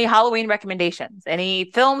have any Halloween recommendations? Any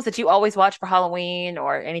films that you always watch for Halloween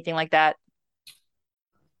or anything like that?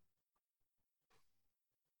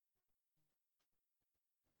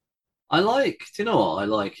 I like. Do you know what I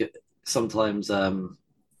like? It sometimes.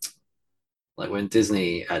 Like when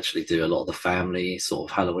Disney actually do a lot of the family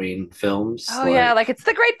sort of Halloween films. Oh yeah, like Like it's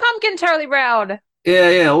the Great Pumpkin, Charlie Brown.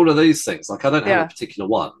 yeah, all of these things. Like I don't have a Yeah. particular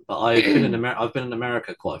one, but I've been in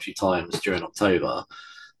America quite a few times during October,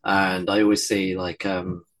 and I always see like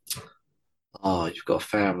oh, you've got a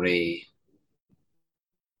family.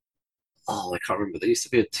 Oh, I can't remember. There used to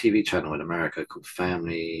be a TV channel in America called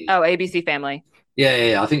Family. Oh, ABC Family.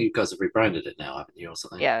 Yeah. I think you guys have rebranded it now, haven't you, or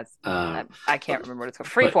something? Yeah, I But can't remember what it's called.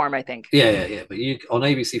 but Freeform, I think. yeah. But you on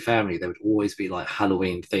ABC Family, there would always be like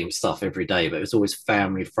Halloween themed stuff every day, but it was always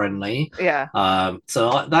family friendly. Yeah.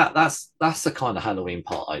 So that's the kind of Halloween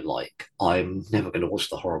part I like. I'm never going to watch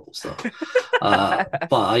the horrible stuff.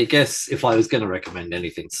 But I guess if I was going to recommend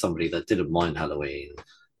anything to somebody that didn't mind Halloween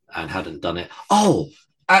and hadn't done it, oh,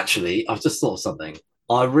 actually, I've just thought of something.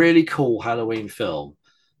 A really cool Halloween film,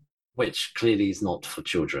 which clearly is not for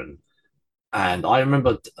children. And I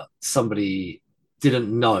remember somebody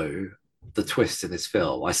didn't know the twist in this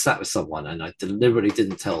film. I sat with someone and I deliberately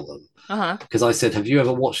didn't tell them Uh-huh. because I said, "Have you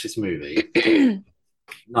ever watched this movie?"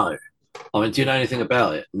 No. I went, "Do you know anything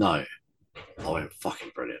about it?" No. I went,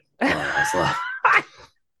 "Fucking brilliant." Like, I was like,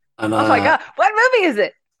 And Oh my god, what movie is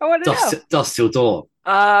it? I want to know. Dusk Till Dawn.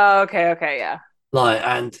 Oh, okay, yeah. Like,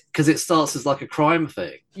 and because it starts as like a crime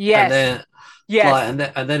thing, and Yes, then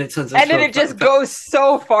yes. and then it turns And into then it just goes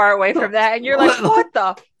so far away from that, and you're like, what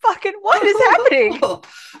the fucking what is happening?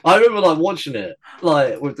 I remember like watching it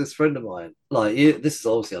like with this friend of mine. Like, this is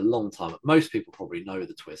obviously a long time. Most people probably know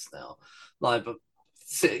the twist now. Like, but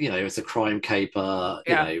it's a crime caper.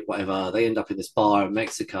 Yeah. Whatever. They end up in this bar in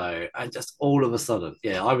Mexico, and just all of a sudden,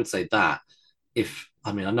 yeah, I would say that. If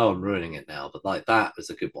I mean, I know I'm ruining it now, but like that was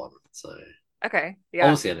a good one. So Okay. Yeah.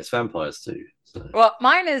 obviously, and it's vampires too. So Well,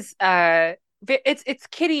 mine is it's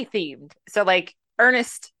kitty themed. So like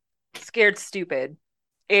Ernest Scared Stupid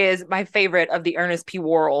is my favorite of the Ernest P.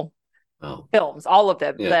 Worrell oh films, all of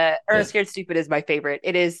them. yeah, The yeah. Ernest Scared Stupid is my favorite.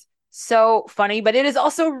 It is so funny, but it is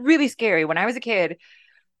also really scary. When I was a kid,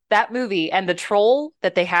 that movie and the troll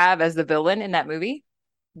that they have as the villain in that movie,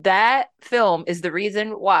 that film is the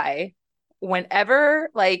reason why whenever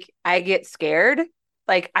like I get scared,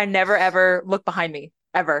 like I never ever look behind me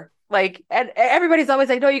ever. Like, and everybody's always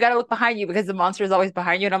like, no, you got to look behind you because the monster is always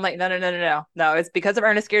behind you. And I'm like, no, no, no, no, no, no. It's because of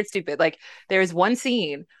Ernest Scared Stupid. Like, there is one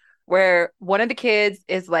scene where one of the kids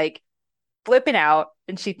is like flipping out,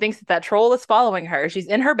 and she thinks that that troll is following her. She's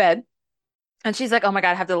in her bed, and she's like, oh my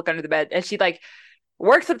god, I have to look under the bed. And she like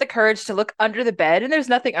works up the courage to look under the bed, and there's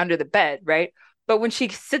nothing under the bed, right? But when she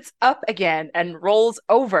sits up again and rolls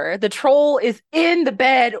over, the troll is in the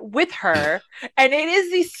bed with her, and it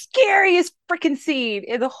is the scariest freaking scene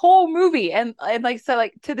in the whole movie. And like so,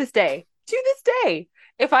 like to this day,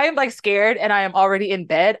 if I am like scared and I am already in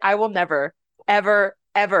bed, I will never, ever,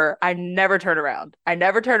 ever. I never turn around. I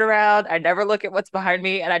never turn around. I never look at what's behind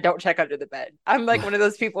me, and I don't check under the bed. I'm like one of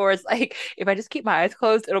those people where it's like, if I just keep my eyes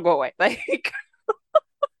closed, it'll go away. Like.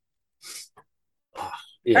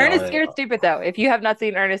 Yeah, Ernest Scared Stupid though. If you have not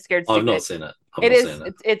seen Ernest Scared I've not Stupid, seen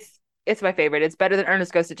it. it is it's my favorite. It's better than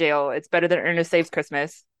Ernest Goes to Jail. It's better than Ernest Saves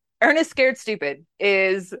Christmas. Ernest Scared Stupid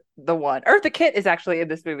is the one. Eartha Kitt is actually in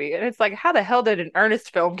this movie, and it's like, how the hell did an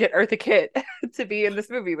Ernest film get Eartha Kitt to be in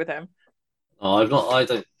this movie with him? Oh, I've not. I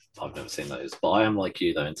don't. I've never seen those, but I am like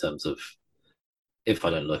you though in terms of if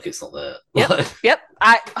I don't look, it's not there. Yep, yep.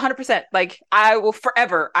 I 100%. Like I will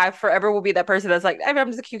forever. I forever will be that person that's like,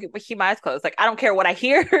 I'm just keep my eyes closed. Like I don't care what I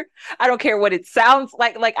hear. I don't care what it sounds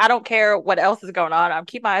like. Like I don't care what else is going on. I'm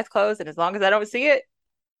keep my eyes closed, and as long as I don't see it,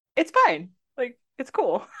 it's fine. Like it's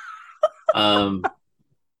cool. um.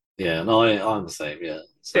 Yeah. No, I'm the same. Yeah.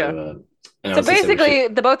 So. Yeah. So So basically,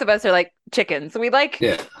 the both of us are like chickens. We like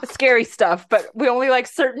yeah. scary stuff, but we only like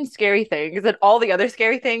certain scary things, and all the other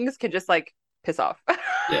scary things can just like piss off.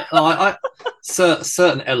 Yeah. No,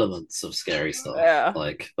 certain elements of scary stuff, Yeah.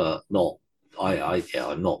 like, but not. Yeah,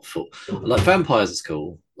 I'm not full. Like vampires is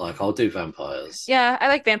cool. Like I'll do vampires. Yeah, I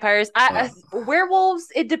like vampires. Werewolves,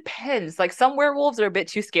 it depends. Like some werewolves are a bit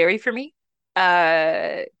too scary for me.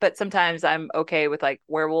 But sometimes I'm okay with like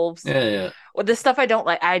werewolves. Yeah, yeah. Well, the stuff I don't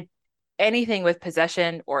like, I anything with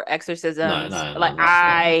possession or exorcisms, like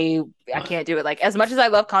I can't do it. Like as much as I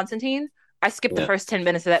love Constantine, I skip the first 10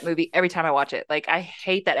 minutes of that movie every time I watch it. Like I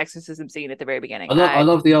hate that exorcism scene at the very beginning. I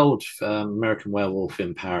love the old American Werewolf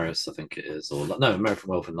in Paris, I think it is, or no, American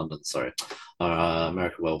Werewolf in London. Sorry,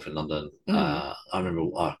 American Werewolf in London. I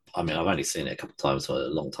remember. I mean, I've only seen it a couple of times, so a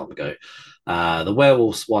long time ago. The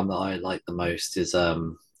werewolves one that I like the most is I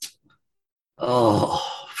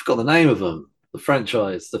forgot the name of them. The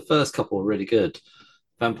franchise. The first couple are really good.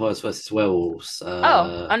 Vampires versus Werewolves.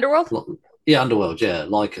 Underworld. Yeah, Underworld. Yeah,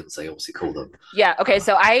 Lycans. They obviously call them. Yeah. Okay.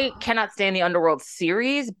 So I cannot stand the Underworld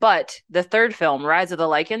series, but the third film, Rise of the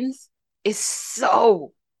Lycans, is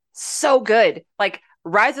so good. Like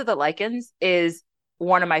Rise of the Lycans is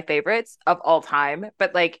one of my favorites of all time.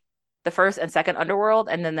 But like the first and second Underworld,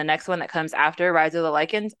 and then the next one that comes after Rise of the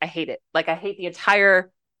Lycans, I hate it. Like I hate the entire.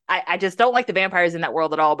 I just don't like the vampires in that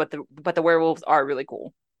world at all. But the werewolves are really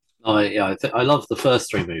cool. I love the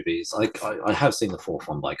first three movies. I have seen the fourth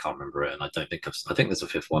one, but I can't remember it, and I think there's a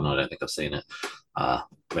fifth one. I don't think I've seen it.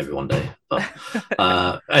 Maybe one day.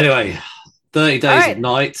 But anyway, 30 Days of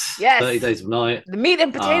Night. Yes. 30 Days of Night. The meat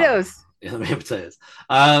and potatoes. Yeah, the meat and potatoes.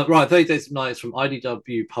 Right, 30 Days of Night is from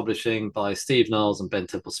IDW Publishing by Steve Niles and Ben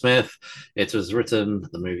Temple Smith. The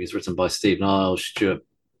movie is written by Steve Niles, Stuart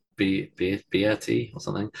Beatty or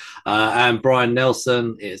something, and Brian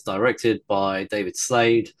Nelson. It's directed by David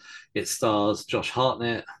Slade. It stars Josh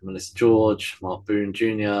Hartnett, Melissa George, Mark Boone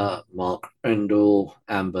Jr., Mark Rendell,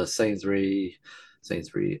 Amber Sainsbury,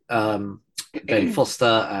 Ben Foster,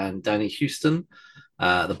 and Danny Houston.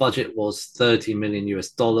 The budget was $30 million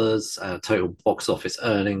US, total box office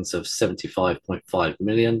earnings of $75.5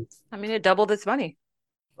 million. I mean, it doubled its money.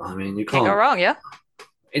 I mean, you Can't go can't. wrong. Yeah.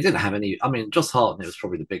 It didn't have any. I mean, Joss Hartnett was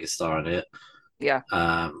probably the biggest star in it. Yeah.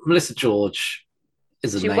 Melissa George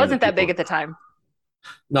is a She name that wasn't that big people at the time.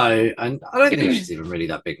 know, and I don't think she's even really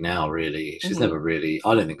that big now. Really, she's Hmm. never really.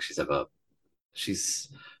 I don't think she's ever. She's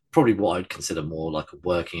probably what I'd consider more like a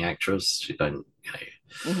working actress. She don't, you know.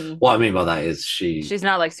 Hmm. What I mean by that is she. She's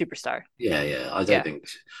not like superstar. Yeah, yeah. I don't Yeah. think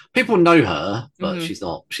people know her, but Hmm. she's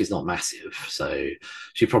not. She's not massive, so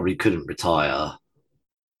she probably couldn't retire.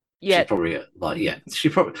 She's Yet. probably like, Hmm. yeah, she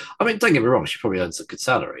probably, I mean, don't get me wrong, she probably earns a good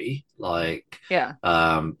salary, like, Yeah.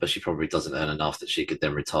 but she probably doesn't earn enough that she could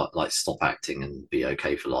then retire, like, stop acting and be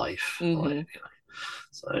okay for life, like, Hmm. you know.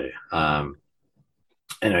 So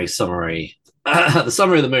anyway, summary. The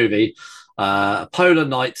summary of the movie. A polar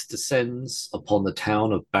night descends upon the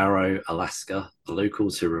town of Barrow, Alaska. The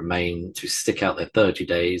locals who remain to stick out their 30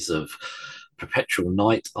 days of perpetual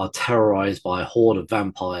night are terrorized by a horde of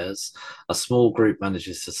vampires. A small group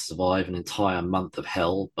manages to survive an entire month of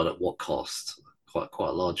hell, but at what cost? Quite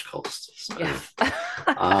a large cost. So, Yeah.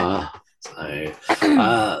 uh,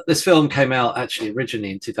 so this film came out actually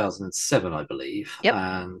originally in 2007, I believe, Yep.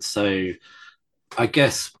 and so I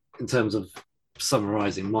guess in terms of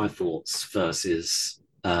summarizing my thoughts versus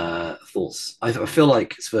thoughts, I feel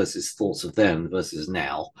like it's versus thoughts of then versus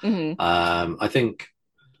now. Hmm. I think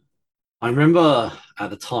I remember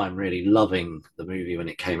at the time really loving the movie when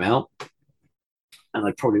it came out, and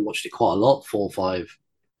I probably watched it quite a lot, 4, 5,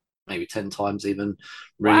 maybe 10 times even.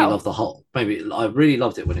 Really Wow. loved the whole. Maybe I really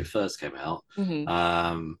loved it when it first came out. Hmm.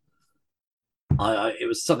 Um, it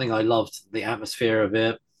was something I loved the atmosphere of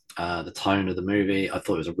it, the tone of the movie. I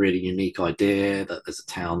thought it was a really unique idea that there's a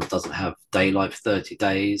town that doesn't have daylight for 30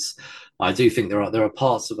 days. I do think there are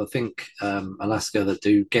parts of I think Alaska that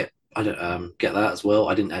do get I don't get that as well.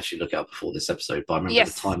 I didn't actually look it up before this episode, but I remember at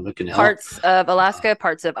the Yes. time looking it up. Parts of Alaska,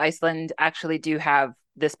 parts of Iceland actually do have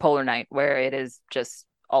this polar night where it is just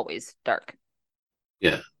always dark.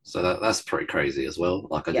 Yeah, so that's pretty crazy as well.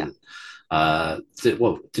 Like I Yeah.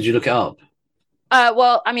 didn't. Did you look it up?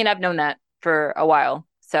 Well, I mean, I've known that for a while.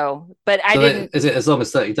 So, but I So didn't. is it as long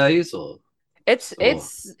as 30 days It's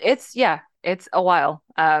or yeah, it's a while.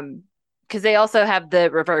 Because they also have the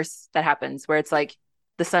reverse that happens where it's like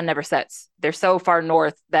the sun never sets. They're so far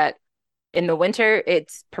north that in the winter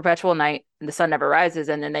it's perpetual night and the sun never rises,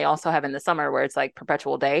 and then they also have in the summer where it's like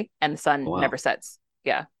perpetual day and the sun never wow? sets.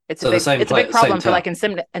 Yeah, So the same it's a big place, same problem for town. like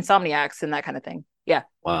insomniacs and that kind of thing. Yeah,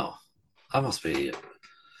 Wow, that must be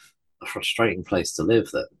a frustrating place to live.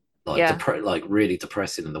 That like yeah. like really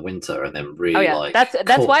depressing in the winter, and then Oh really yeah, like that's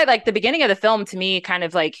cool. why like the beginning of the film to me kind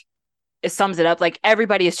of like it sums it up. Like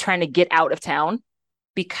everybody is trying to get out of town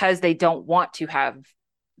because they don't want to have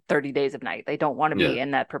 30 days of night. They don't want to Yeah. be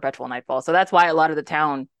in that perpetual nightfall. So that's why a lot of the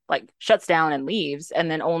town like shuts down and leaves, and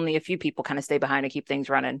then only a few people kind of stay behind to keep things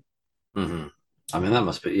running. Mm-hmm. I mean, that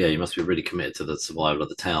must be yeah. You must be really committed to the survival of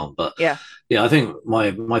the town. But Yeah. yeah, I think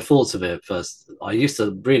my thoughts of it first. I used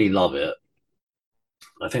to really love it.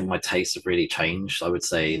 I think my tastes have really changed. I would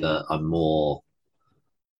say Mm. that I'm more.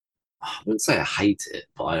 I wouldn't say I hate it,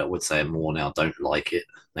 but I would say I'm more now. Don't like it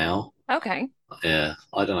now. Okay. Yeah,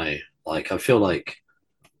 I don't know. Like I feel like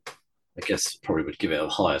I guess probably would give it a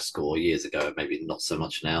higher score years ago, maybe not so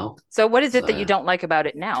much now. So what is it that you So don't like about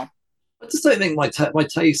it now? I just don't think my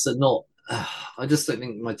tastes are not. I just don't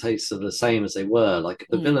think my tastes are the same as they were. Like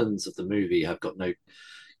the Mm. villains of the movie have got no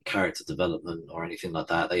character development or anything like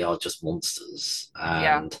that. They are just monsters.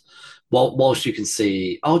 Yeah. And whilst you can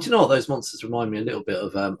see, oh, do you know what? Those monsters remind me a little bit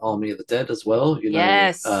of Army of the Dead as well. You know,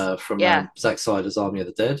 Yes. from Yeah. Zack Snyder's Army of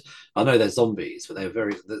the Dead. I know they're zombies, but they're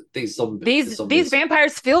very the These zombies.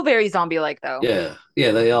 vampires feel very zombie like though. Yeah, yeah,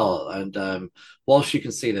 they are. And whilst you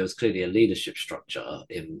can see there was clearly a leadership structure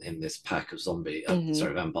in this pack of Hmm.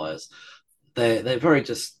 sorry, vampires, they're very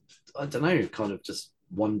just I don't know, kind of just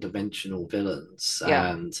one dimensional villains,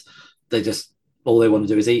 Yeah. and they just all they want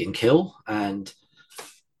to do is eat and kill, and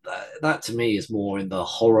that to me is more in the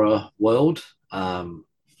horror world.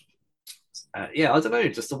 Yeah, I don't know,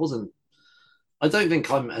 just I wasn't. I don't think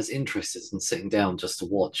I'm as interested in sitting down just to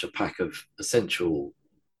watch a pack of essential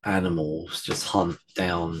animals just hunt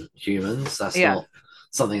down humans. That's Yeah. not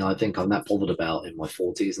something I think I'm that bothered about in my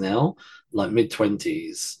 40s now. Like mid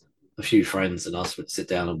 20s, a few friends and us would sit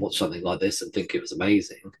down and watch something like this and think it was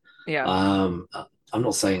amazing. Yeah. Um, I'm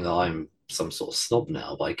not saying that I'm some sort of snob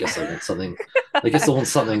now, but I guess I want something. I guess I want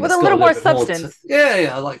something With a that's got a little little more bit more. substance. Yeah,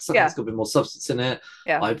 yeah, I like something Yeah. that's got a bit more substance in it.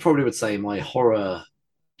 Yeah. I probably would say my horror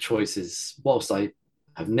choices, whilst I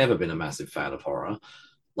have never been a massive fan of horror,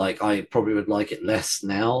 like I probably would like it less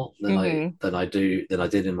now Mm-hmm. than I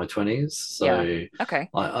did in my 20s. Yeah. So Okay.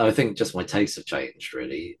 I think just my tastes have changed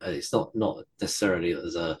really. It's not necessarily that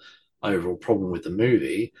there's a overall problem with the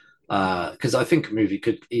movie, because I think a movie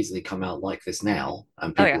could easily come out like this now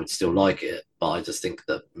and Oh people yeah. would still like it. But I just think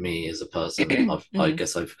that me as a person, I Hmm.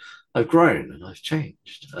 guess I've grown and I've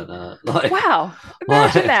changed, and Wow.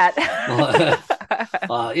 Imagine like, that.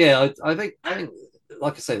 like yeah, I think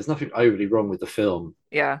like I say, there's nothing overly wrong with the film.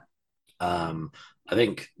 Yeah. um, I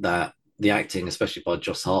think that the acting, especially by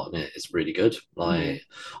Joss Hartnett, is really good. Hmm. Like,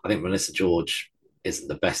 I think Melissa George isn't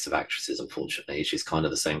the best of actresses, unfortunately. She's kind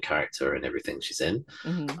of the same character in everything she's in.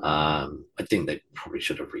 Hmm. I think they probably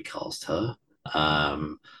should have recast her.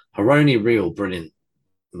 Her only real brilliant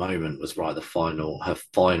moment was right at her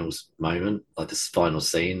final moment, like this final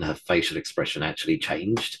scene. Her facial expression actually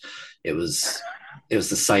changed. It was it was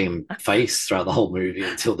the same face throughout the whole movie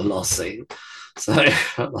until the last scene. So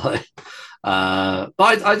like,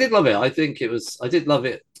 but I did love it. I did love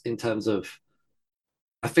it in terms of,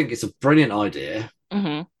 I think it's a brilliant idea.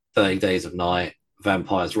 Hmm. 30 Days of Night,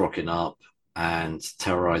 vampires rocking up and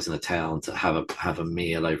terrorizing a town to have a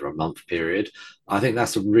meal over a month period. I think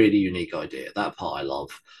that's a really unique idea. That part I love.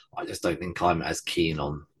 I just don't think I'm as keen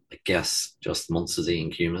on, I guess, just monsters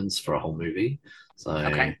eating humans for a whole movie. So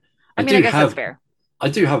Okay. I I mean, I do guess that's have fair. I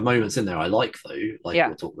do have moments in there I like though. Like Yeah.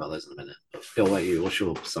 we'll talk about those in a minute. But Phil, what you? What's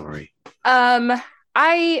your summary? Um,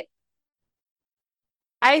 I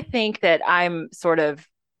I think that I'm sort of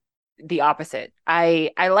the opposite. I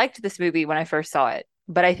liked this movie when I first saw it,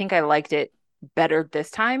 but I think I liked it better this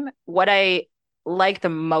time. What I like the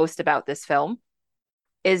most about this film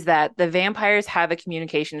is that the vampires have a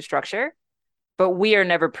communication structure, but we are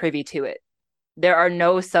never privy to it. There are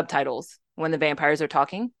no subtitles when the vampires are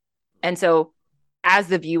talking. And so as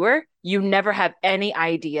the viewer, you never have any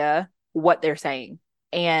idea what they're saying.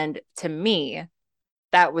 And to me,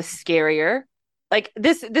 that was scarier. Like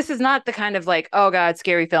this is not the kind of like, oh God,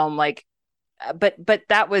 scary film, like but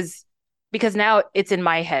that was because now it's in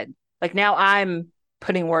my head. Like now I'm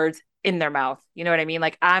putting words in their mouth. You know what I mean?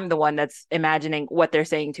 Like I'm the one that's imagining what they're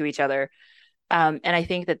saying to each other. And I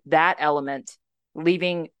think that that element,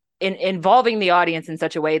 leaving involving the audience in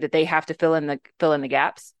such a way that they have to fill in the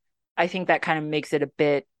gaps, I think that kind of makes it a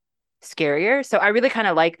bit scarier. So I really kind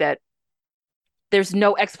of like that there's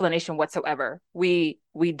no explanation whatsoever. We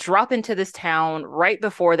drop into this town right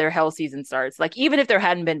before their hell season starts. Like even if there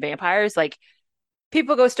hadn't been vampires, like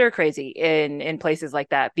people go stir crazy in places like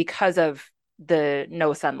that because of the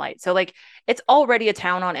no sunlight. So like it's already a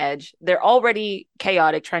town on edge. They're already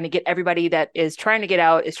chaotic trying to get everybody that is trying to get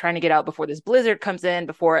out is trying to get out before this blizzard comes in,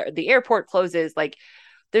 before the airport closes. Like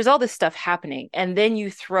there's all this stuff happening and then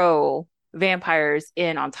you throw vampires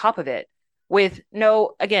in on top of it with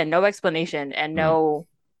no, again, no explanation and Mm.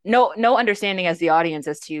 no understanding as the audience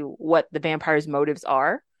as to what the vampires motives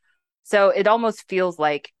are. So it almost feels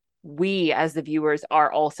like we as the viewers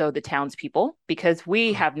are also the townspeople because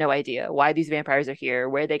we have no idea why these vampires are here,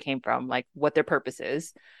 where they came from, like what their purpose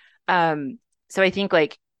is. um so I think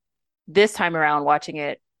like this time around watching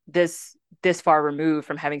it this far removed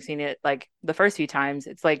from having seen it like the first few times,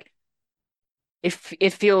 it's like it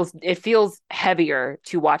feels heavier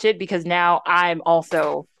to watch it because now I'm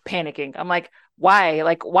also panicking. I'm like why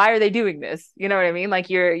are they doing this? You know what I mean? Like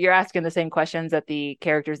you're asking the same questions that the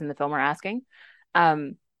characters in the film are asking.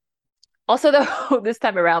 um Also, though, this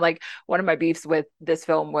time around, like one of my beefs with this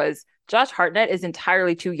film was Josh Hartnett is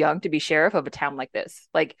entirely too young to be sheriff of a town like this.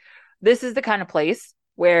 Like, this is the kind of place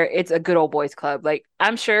where it's a good old boys club. Like,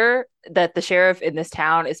 I'm sure that the sheriff in this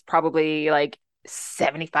town is probably like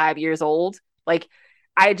 75 years old. Like,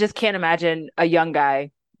 I just can't imagine a young guy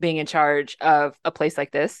being in charge of a place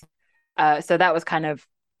like this. So that was kind of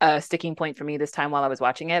a sticking point for me this time while I was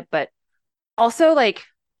watching it. But also, like,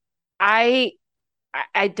 I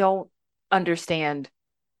I don't understand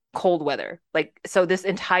cold weather. Like, so this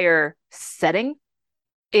entire setting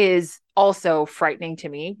is also frightening to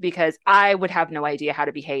me because I would have no idea how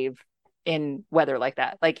to behave in weather like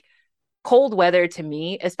that. Like, cold weather to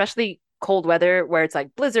me, especially cold weather where it's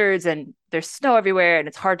like blizzards and there's snow everywhere and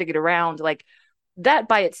it's hard to get around, like that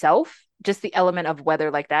by itself, just the element of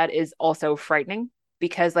weather like that is also frightening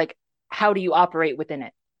because, like, how do you operate within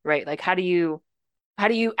it? Right? Like, how do you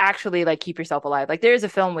actually like keep yourself alive? Like there's a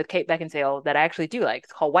film with Kate Beckinsale that I actually do like.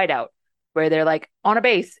 It's called Whiteout, where they're like on a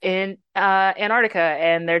base in Antarctica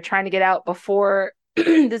and they're trying to get out before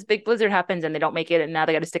this big blizzard happens and they don't make it and now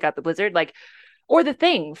they got to stick out the blizzard. Like, or The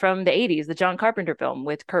Thing from the 80s, the John Carpenter film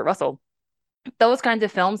with Kurt Russell. Those kinds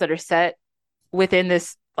of films that are set within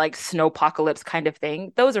this like snowpocalypse kind of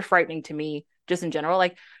thing, those are frightening to me just in general.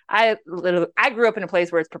 Like I grew up in a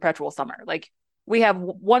place where it's perpetual summer. Like we have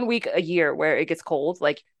 1 week a year where it gets cold.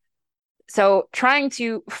 Like so trying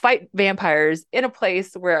to fight vampires in a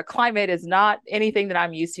place where a climate is not anything that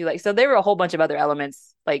I'm used to, like, so there were a whole bunch of other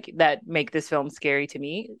elements like that make this film scary to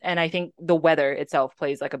me. And I think the weather itself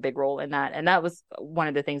plays like a big role in that. And that was one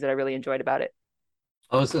of the things that I really enjoyed about it.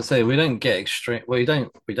 I was going to say we don't get extreme. Well,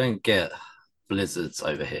 we don't get blizzards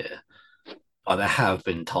over here. But there have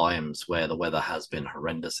been times where the weather has been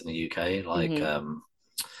horrendous in the UK. Like Mm-hmm.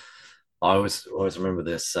 I always remember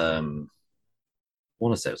this. I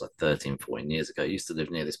want to say it was like 13, 14 years ago. I used to live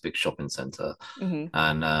near this big shopping centre, Mm-hmm.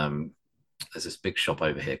 and there's this big shop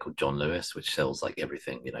over here called John Lewis, which sells like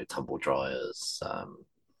everything, tumble dryers,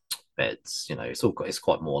 beds. It's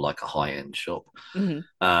quite more like a high end shop.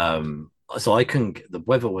 Mm-hmm. So I couldn't. The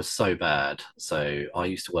weather was so bad. So I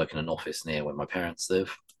used to work in an office near where my parents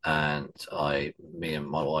live, and me and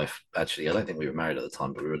my wife, actually, I don't think we were married at the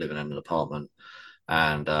time, but we were living in an apartment,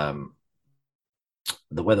 and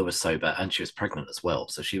the weather was so bad, and she was pregnant as well.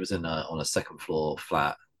 So she was on a second floor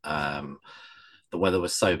flat. The weather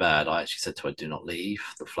was so bad. I actually said to her, "Do not leave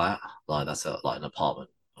the flat. Like that's like an apartment.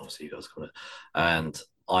 Obviously, you guys call it." And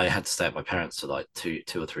I had to stay at my parents for like two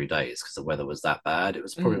or 3 days because the weather was that bad. It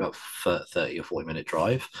was probably Mm-hmm. about 30 or 40 minute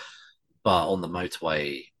drive, but on the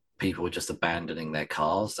motorway, people were just abandoning their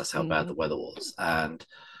cars. That's how bad Mm-hmm. the weather was. And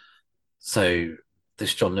so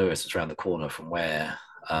this John Lewis was around the corner from where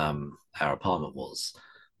our apartment was,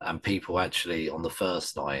 and people actually on the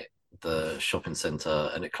first night, the shopping centre,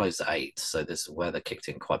 and it closed at 8, so this weather kicked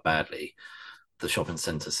in quite badly. The shopping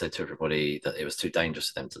centre said to everybody that it was too dangerous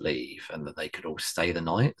for them to leave and that they could all stay the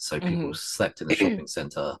night. So people slept in the Mm-hmm. shopping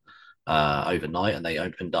centre overnight, and they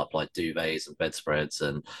opened up like duvets and bedspreads,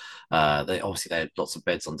 and they had lots of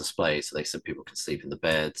beds on display, so they said people can sleep in the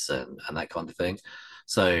beds and that kind of thing.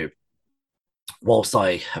 So whilst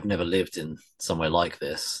I have never lived in somewhere like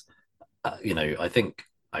this, I think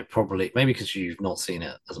I probably, maybe because you've not seen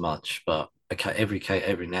it as much, but okay,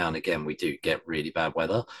 every now and again we do get really bad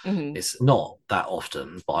weather. Mm-hmm. It's not that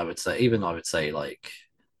often, but I would say like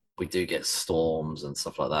we do get storms and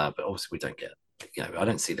stuff like that. But obviously we don't get, I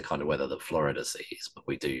don't see the kind of weather that Florida sees, but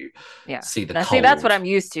we do Yeah. see the Now, see, that's what cold. I'm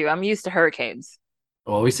used to. I'm used to hurricanes.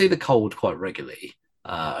 Well, we see the cold quite regularly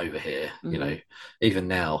over here. Mm-hmm. Even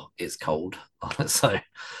now it's cold, so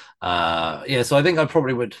yeah. So I think I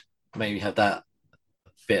probably would maybe have that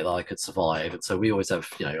bit that I could survive. And so we always have,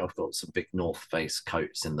 I've got some big North Face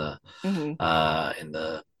coats Mm-hmm. uh, in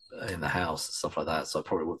the in the house and stuff like that. So I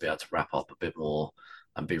probably would be able to wrap up a bit more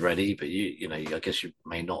and be ready. But I guess you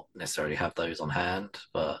may not necessarily have those on hand.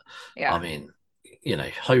 But I Yeah. mean,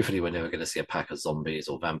 hopefully we're never going to see a pack of zombies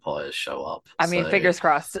or vampires show up. I mean, So fingers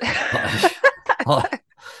crossed.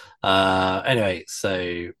 anyway,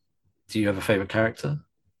 so do you have a favorite character?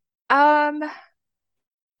 Um,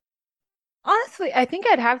 Honestly, I think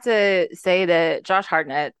I'd have to say that Josh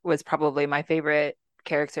Hartnett was probably my favorite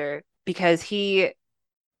character because he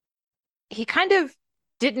kind of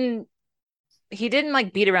didn't he didn't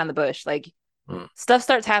like beat around the bush. Like Mm, stuff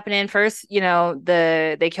starts happening first,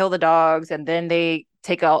 they kill the dogs and then they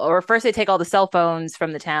take all or first they take all the cell phones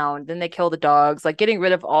from the town, then they kill the dogs, like getting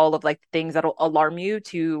rid of all of like things that'll alarm you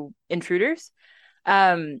to intruders.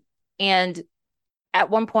 Um and at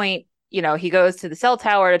one point, he goes to the cell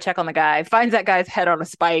tower to check on the guy, finds that guy's head on a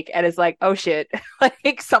spike, and is like, oh shit,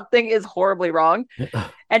 like something is horribly wrong.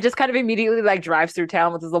 mm. And just kind of immediately like drives through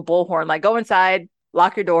town with his little bullhorn, like, go inside,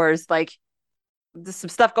 lock your doors, like, there's some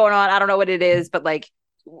stuff going on. I don't know what it is, but like,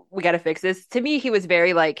 we got to fix this. To me, he was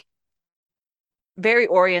very like, very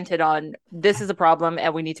oriented on this is a problem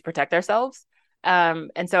and we need to protect ourselves.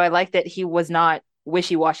 And so I like that he was not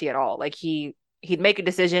wishy-washy at all. Like he'd make a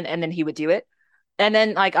decision and then he would do it. And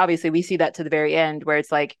then like obviously we see that to the very end where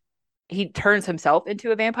it's like he turns himself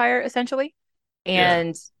into a vampire essentially. Yeah,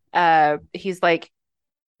 And he's like,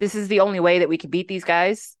 this is the only way that we can beat these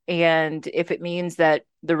guys. And if it means that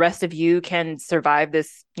the rest of you can survive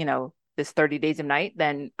this, this 30 days of night,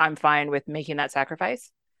 then I'm fine with making that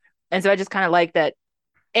sacrifice. And so I just kind of like that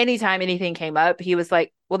anytime anything came up, he was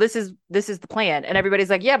like, well, this is the plan. And everybody's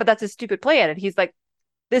like, yeah, but that's a stupid plan. And he's like,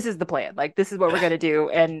 this is the plan. Like this is what we're gonna do.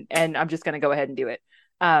 And I'm just gonna go ahead and do it.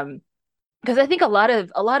 Because I think a lot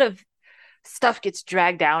of stuff gets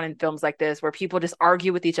dragged down in films like this where people just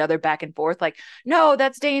argue with each other back and forth, like, no,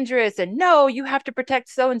 that's dangerous, and no, you have to protect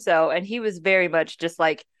so and so. And he was very much just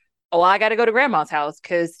like, oh, I got to go to grandma's house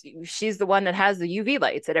because she's the one that has the UV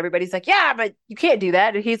lights. And everybody's like, yeah, but you can't do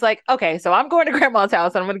that. And he's like, okay, so I'm going to grandma's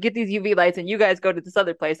house and I'm going to get these UV lights and you guys go to this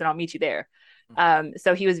other place and I'll meet you there.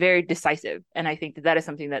 So he was very decisive, and I think that that is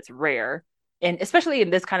something that's rare, and especially in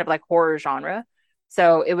this kind of like horror genre.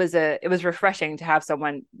 So it was refreshing to have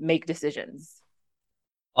someone make decisions.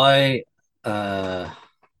 I uh,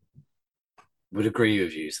 would agree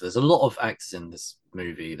with you. So there's a lot of actors in this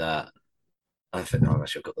movie that I think. Oh,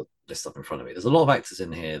 actually, I've got the list up in front of me. There's a lot of actors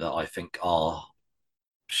in here that I think are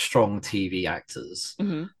strong TV actors.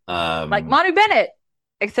 Hmm. Like Um, Manu Bennett,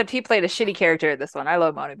 except he played a shitty character in this one. I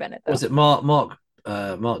love Manu Bennett though, was it Mark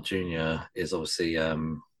Jr. is obviously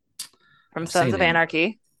from I've Sons seen of him.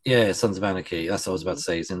 Anarchy. Yeah, Sons of Anarchy. That's what I was about Mhm. to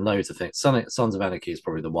say. He's in loads of things. Sons of Anarchy is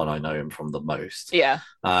probably the one I know him from the most. Yeah.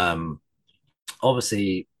 Um,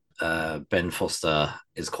 obviously, Ben Foster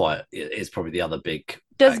is probably the other big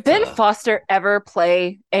Does Ben actor. Foster ever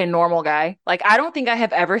play a normal guy? Like, I don't think I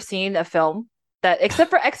have ever seen a film that, except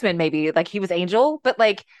for X-Men, maybe, like he was Angel, but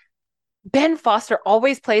like Ben Foster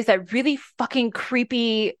always plays that really fucking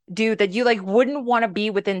creepy dude that you like wouldn't want to be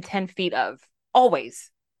within 10 feet of. Always.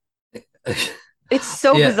 It's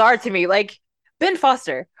so Yeah, bizarre to me. Like, Ben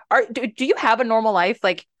Foster, do you have a normal life?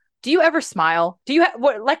 Like, do you ever smile? Do you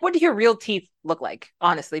what do your real teeth look like,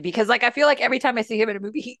 honestly? Because like I feel like every time I see him in a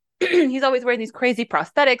movie, he's always wearing these crazy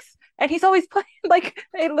prosthetics and he's always playing like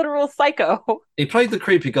a literal psycho. he played the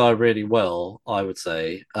creepy guy really well, I would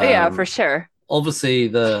say. Yeah, for sure. Obviously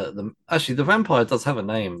the actually the vampire does have a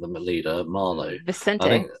name, the leader, Marlowe. I Vicente.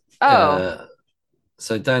 think Oh,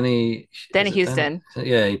 so Danny, Danny is it Danny? Houston.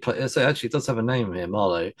 Yeah, so actually it does have a name here,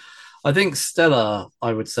 Marlowe. I think Stella,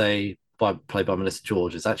 I would say, played by Melissa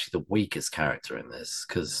George, is actually the weakest character in this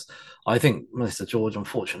because I think Melissa George,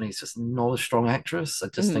 unfortunately, is just not a strong actress. I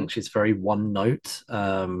just Hmm. think she's very one note.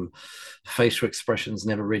 Facial expressions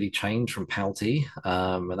never really change from pouty,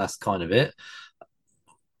 and that's kind of it.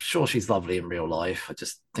 Sure, she's lovely in real life. I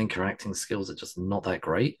just think her acting skills are just not that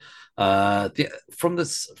great. From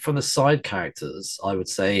the side characters, I would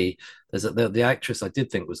say the actress I did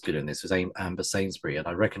think was good in this was Amber Sainsbury, and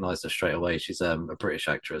I recognised her straight away. She's a British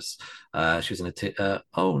actress. She was in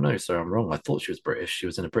oh no, sorry, I'm wrong. I thought she was British. She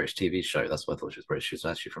was in a British TV show. That's why I thought she was British. She was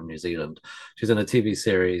actually from New Zealand. She's in a TV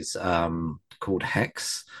series called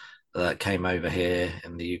Hex that came over here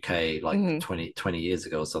in the UK like Hmm. 20 years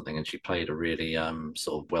ago or something, and she played a really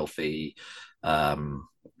sort of wealthy, um,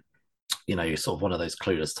 sort of one of those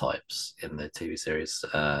clueless types in the TV series.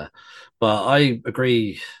 But I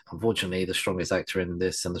agree. Unfortunately, the strongest actor in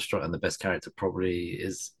this and the best character probably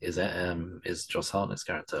is Josh Hartnett's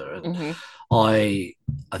character, and Hmm. I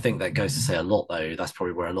I think that goes to say a lot though. That's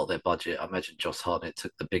probably where a lot of their budget. I imagine Josh Hartnett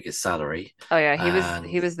took the biggest salary, Oh yeah, and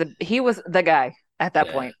he was the guy at that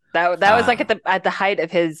yeah. point. That was like Uh, at the height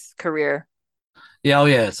of his career. Yeah, oh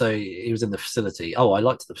yeah. So he was in the facility. Oh, I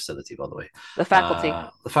liked the facility, by the way. The Faculty.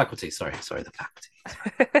 The faculty. Sorry, the faculty.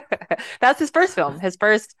 Sorry. That's his first film. His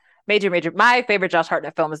first major. My favorite Josh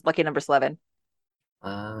Hartnett film is Lucky Number 11.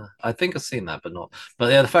 I think I've seen that, but not.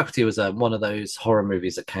 But yeah, the faculty was one of those horror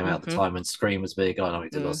movies that came out at the Hmm. time when Scream was big. I know we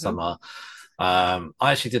did last Hmm. summer. I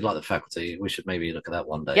actually did like the faculty. We should maybe look at that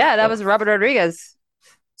one day. Yeah, that But was Robert Rodriguez.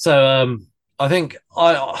 so I think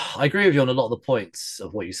I agree with you on a lot of the points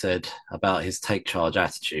of what you said about his take charge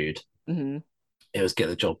attitude. Hmm. It was get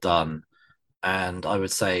the job done, and I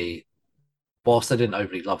would say whilst I didn't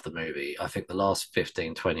overly love the movie, I think the last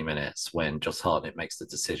 15, 20 minutes when Josh Hartnett makes the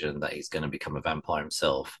decision that he's going to become a vampire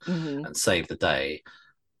himself Hmm. and save the day,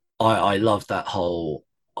 I love that whole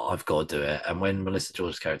I've got to do it. And when Melissa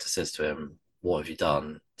George's character says to him, "What have you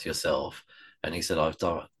done to yourself?" and he said,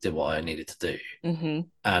 did what I needed to do. Hmm.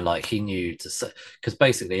 And like he knew to say, because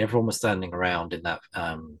basically everyone was standing around in that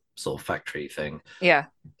sort of factory thing Yeah.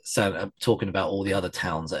 talking about all the other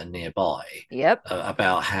towns that are nearby, Yep.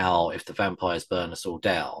 about how if the vampires burn us all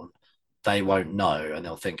down, they won't know and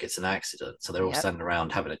they'll think it's an accident. So they're all Yep. standing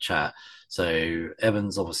around having a chat. So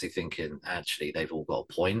Evan's obviously thinking, actually, they've all got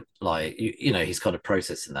a point. Like, he's kind of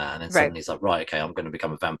processing that. And then Right. suddenly he's like, right, okay, I'm going to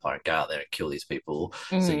become a vampire and go out there and kill these people.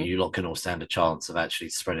 So Hmm. you lot can all stand a chance of actually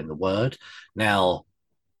spreading the word. Now,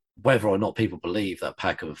 whether or not people believe that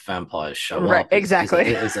pack of vampires show Right. up Exactly.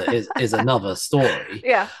 is another story.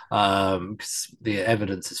 Yeah. 'Cause the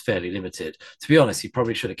evidence is fairly limited. To be honest, he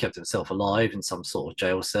probably should have kept himself alive in some sort of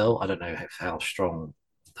jail cell. I don't know how strong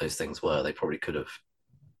those things were. He probably could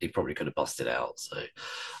have busted out. So,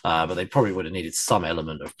 but they probably would have needed some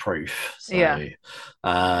element of proof. Yeah.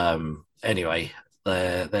 So, anyway,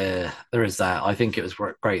 there is that. I think it was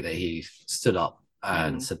great that he stood up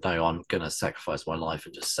and Hmm. said, "No, I'm going to sacrifice my life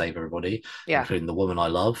and just save everybody, Yeah. including the woman I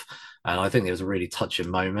love." And I think there was a really touching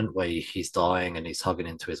moment where he's dying and he's hugging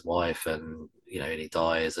into his wife, and and he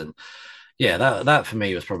dies, and yeah, that for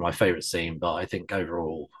me was probably my favorite scene. But I think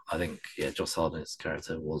overall, I think yeah, Josh Hartnett's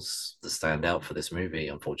character was the standout for this movie.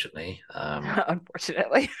 Unfortunately,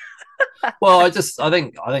 Unfortunately. well, I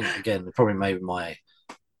think again, probably maybe my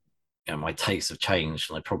tastes have changed,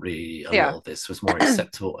 and I probably a Yeah. lot of this was more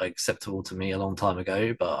acceptable to me a long time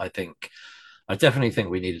ago. But I definitely think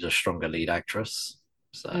we needed a stronger lead actress.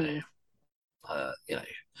 So Mm. you know,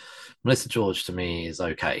 Melissa George to me is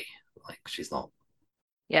okay. Like she's not.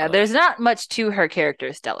 I Yeah, don't know. there's not much to her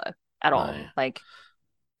character, Stella, at all. No, Like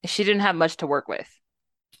she didn't have much to work with.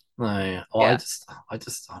 no. Well, Yeah. I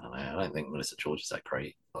don't know. I don't think Melissa George is that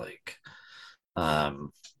great. Like,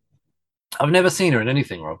 um, I've never seen her in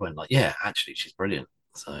anything where I've went like, yeah, actually, she's brilliant.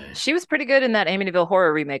 So, She was pretty good in that Amityville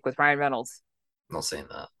horror remake with Ryan Reynolds. not seeing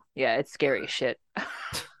that. Yeah, it's scary as shit.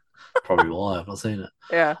 Probably why I've not seen it.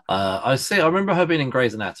 Yeah. I remember her being in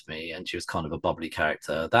Grey's Anatomy, and she was kind of a bubbly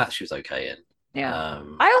character. That she was okay in. Yeah.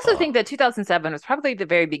 I also But think that 2007 was probably the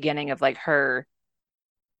very beginning of like her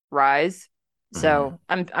rise. mm, So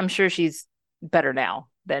I'm sure she's better now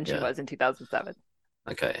than she yeah, was in 2007.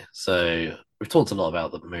 okay. So we've talked a lot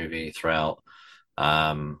about the movie throughout.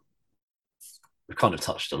 Um, we've kind of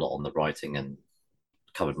touched a lot on the writing and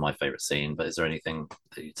covered my favorite scene. But is there anything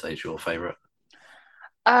that you'd say is your favorite?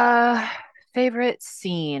 Uh, favorite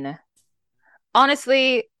scene.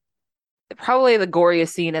 Honestly, probably the goriest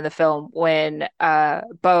scene in the film when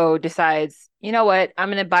Bo decides, you know what, I'm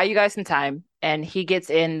gonna buy you guys some time, and he gets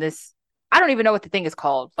in this. I don't even know what the thing is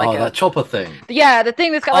called. Like Oh, a that chopper thing. yeah, the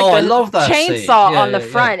thing that's got like Oh, I the love that scene. chainsaw Yeah, on the yeah, yeah.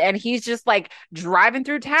 front, and he's just like driving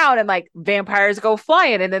through town, and like vampires go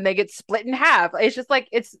flying, and then they get split in half. It's just like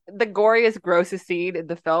it's the goriest, grossest scene in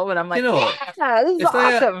the film, and I'm You like, know what? yeah, this is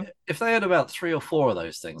awesome. If they had about three or four of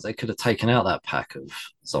those things, they could have taken out that pack of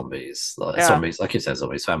zombies, Yeah, like you said,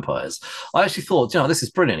 zombies, vampires. I actually thought, this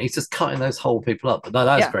is brilliant. He's just cutting those whole people up. But no,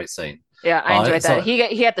 that is a yeah, great scene. yeah. I enjoyed that. So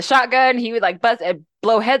He had the shotgun. He would like bust and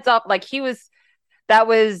blow heads off. Like he was. That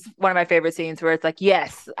was one of my favorite scenes where it's like,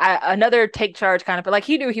 yes, another take charge kind of, but like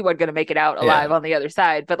he knew he wasn't going to make it out alive yeah, on the other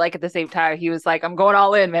side. But like at the same time, he was like, I'm going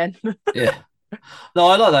all in, man. yeah. No,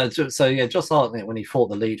 I like that. So yeah, Josh Hartnett when he fought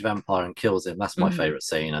the lead vampire and kills him, that's my Hmm. favorite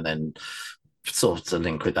scene. And then sort of to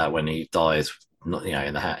link with that when he dies, in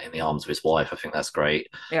the arms of his wife, I think that's great.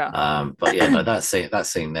 Yeah. But yeah, no, that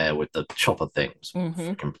scene there with the chopper thing was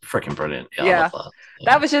Hmm. freaking brilliant. Yeah, I love Yeah. that.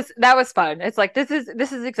 That Yeah, was just that was fun. It's like this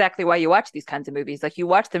is exactly why you watch these kinds of movies. Like you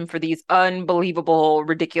watch them for these unbelievable,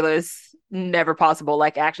 ridiculous, never possible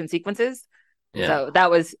like action sequences. yeah. So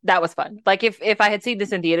that was fun. Like if I had seen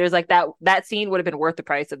this in theaters, like that scene would have been worth the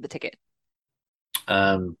price of the ticket.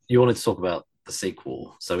 You wanted to talk about the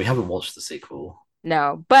sequel, so we haven't watched the sequel.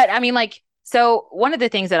 No, but I mean, like, so one of the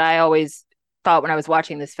things that I always thought when I was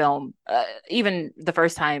watching this film, even the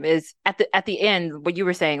first time, is at the end what you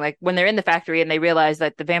were saying, like when they're in the factory and they realize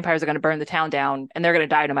that the vampires are going to burn the town down and they're going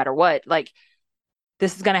to die no matter what. Like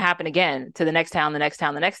this is going to happen again to the next town, the next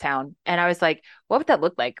town, the next town. And I was like, what would that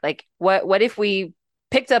look like? Like, what if we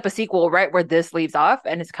picked up a sequel right where this leaves off,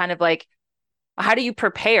 and it's kind of like, how do you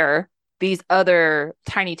prepare these other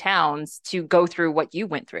tiny towns to go through what you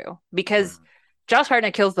went through? Because Mm. Josh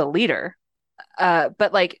Hartnett kills the leader,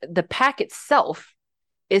 but like the pack itself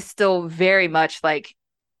is still very much like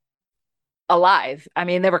alive. I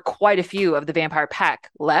mean, there were quite a few of the vampire pack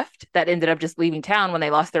left that ended up just leaving town when they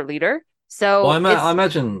lost their leader. Well, So I it's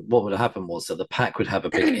imagine what would happen was that the pack would have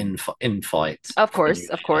a big infight of for the course, new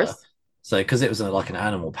of leader. course, So, because it was like an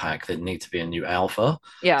animal pack, there'd need to be a new alpha.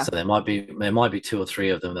 yeah, So there might be two or three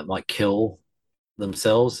of them that might kill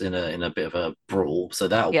themselves in a bit of a brawl. So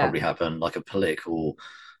that will yeah, probably happen. Like a political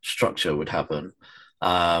structure would happen,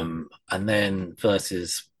 and then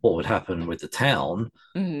versus what would happen with the town.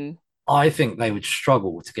 hmm, I think they would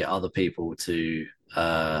struggle to get other people to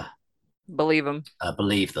uh, believe him,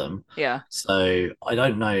 believe them. yeah, So I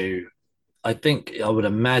don't know. I think I would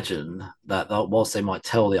imagine that whilst they might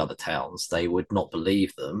tell the other towns, they would not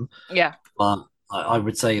believe them. yeah, But I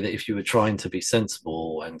would say that if you were trying to be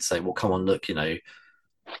sensible and say, well, come on, look,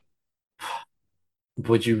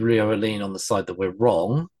 would you really lean on the side that we're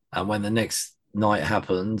wrong? And when the next night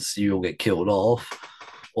happens, you all get killed off?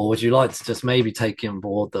 Or would you like to just maybe take on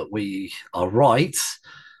board that we are right?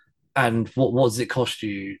 And what does it cost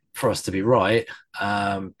you for us to be right?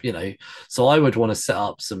 So I would want to set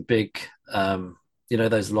up some big,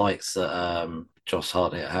 those lights that Josh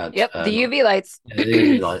Hartnett had, yep, the UV lights, yeah, the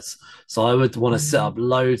UV lights. So I would want to set up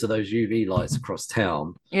loads of those UV lights across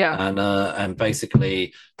town, yeah, and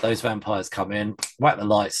basically those vampires come in, whack the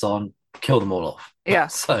lights on, kill them all off. yeah.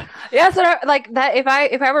 So Yeah, so like that if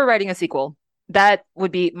I were writing a sequel, that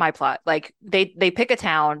would be my plot. Like they pick a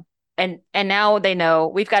town and now they know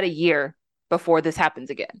we've got a year before this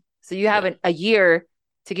happens again. So you have a year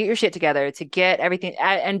to get your shit together, to get everything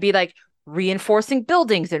and be like reinforcing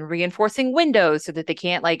buildings and reinforcing windows so that they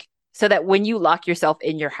can't like, so that when you lock yourself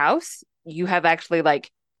in your house, you have actually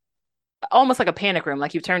like almost like a panic room,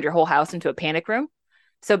 like you've turned your whole house into a panic room.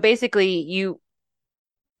 So basically you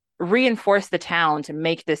reinforce the town to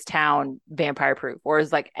make this town vampire proof, or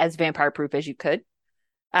as vampire proof as you could.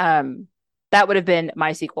 That would have been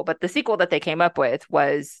my sequel, but the sequel that they came up with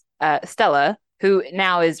was Stella, who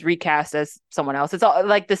now is recast as someone else. It's all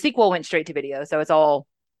like the sequel went straight to video, so it's all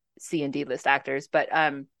C and D list actors. But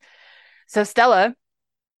so Stella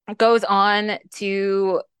goes on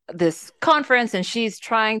to this conference and she's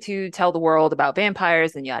trying to tell the world about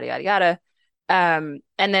vampires and yada yada yada. And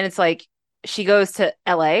then it's like she goes to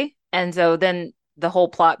LA, and so then the whole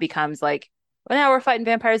plot becomes like, well, now we're fighting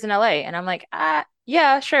vampires in LA, and I'm like,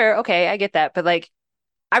 yeah, sure, okay, I get that, but like,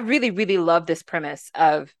 I really, really love this premise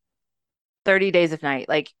of 30 Days of Night.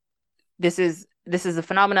 Like, this is a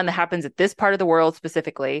phenomenon that happens at this part of the world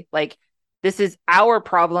specifically. Like, this is our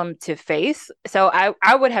problem to face. So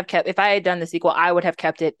I would have kept, if I had done the sequel, I would have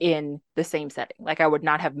kept it in the same setting. Like, I would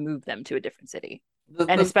not have moved them to a different city.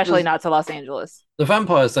 And especially not to Los Angeles. The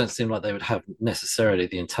vampires don't seem like they would have necessarily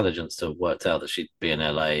the intelligence to have worked out that she'd be in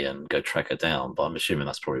LA and go track her down, but I'm assuming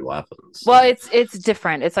that's probably what happens. Well, it's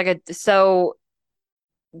different. It's like so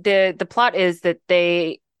the plot is that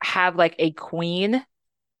they have like a queen.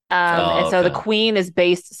 And so the queen is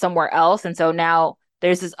based somewhere else. And so now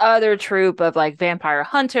there's this other troop of like vampire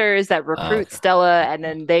hunters that recruit Stella, and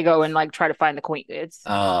then they go and like try to find the queen. It's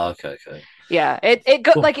okay. Yeah, it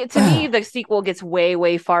go like to me the sequel gets way,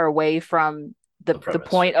 way far away from the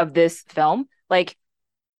point of this film. Like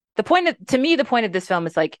the point of this film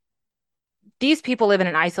is like these people live in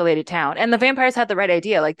an isolated town, and the vampires had the right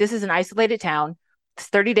idea. Like, this is an isolated town. It's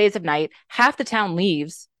 30 Days of Night. Half the town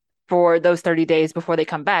leaves for those 30 days before they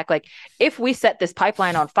come back. Like, if we set this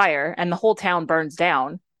pipeline on fire and the whole town burns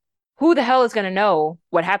down, who the hell is going to know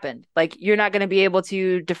what happened? Like, you're not going to be able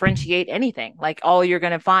to differentiate anything. Like, all you're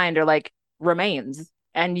going to find are like remains,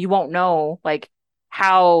 and you won't know like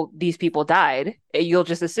how these people died. You'll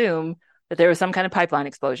just assume that there was some kind of pipeline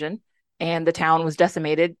explosion and the town was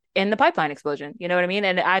decimated in the pipeline explosion. You know what I mean?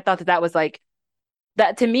 And I thought that was like,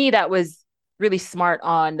 that to me, that was really smart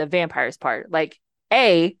on the vampires part. Like,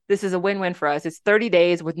 A, this is a win-win for us. It's 30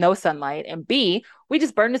 days with no sunlight. And B, we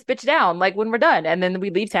just burn this bitch down like when we're done. And then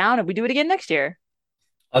we leave town and we do it again next year.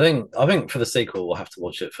 I think for the sequel, we'll have to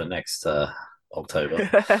watch it for next October.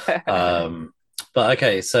 But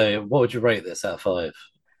okay, so what would you rate this out of 5?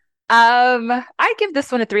 I give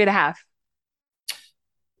this one a 3.5.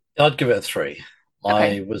 I'd give it a 3.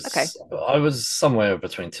 Okay. I was somewhere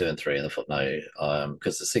between 2 and 3, and I thought no,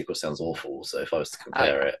 because the sequel sounds awful. So if I was to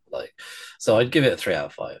compare it, so I'd give it a 3 out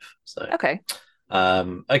of 5. So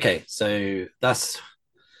okay, so that's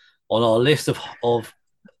on our list of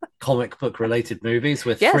comic book related movies.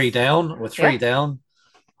 We're 3 down. We're 3 down.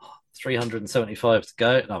 375 to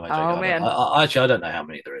go. No, man. I don't know how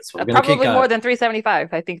many there is. So we're probably more than 375.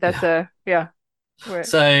 I think that's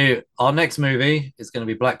So our next movie is going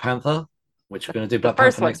to be Black Panther, which we're going to do Black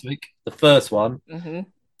Panther next week. The first one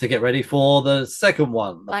to get ready for the second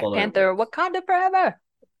one. Black Panther, Wakanda Forever.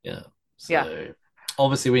 Yeah. So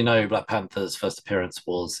obviously we know Black Panther's first appearance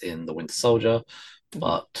was in The Winter Soldier,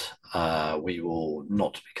 but we will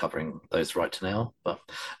not be covering those right now. But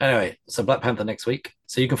anyway, so Black Panther next week.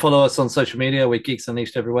 So you can follow us on social media. We're Geeks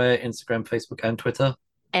Unleashed everywhere: Instagram, Facebook, and Twitter.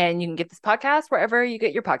 And you can get this podcast wherever you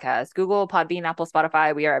get your podcast: Google, Podbean, Apple,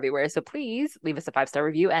 Spotify. We are everywhere. So please leave us a 5-star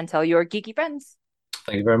review and tell your geeky friends.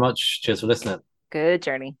 Thank you very much. Cheers for listening. Good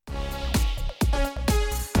journey.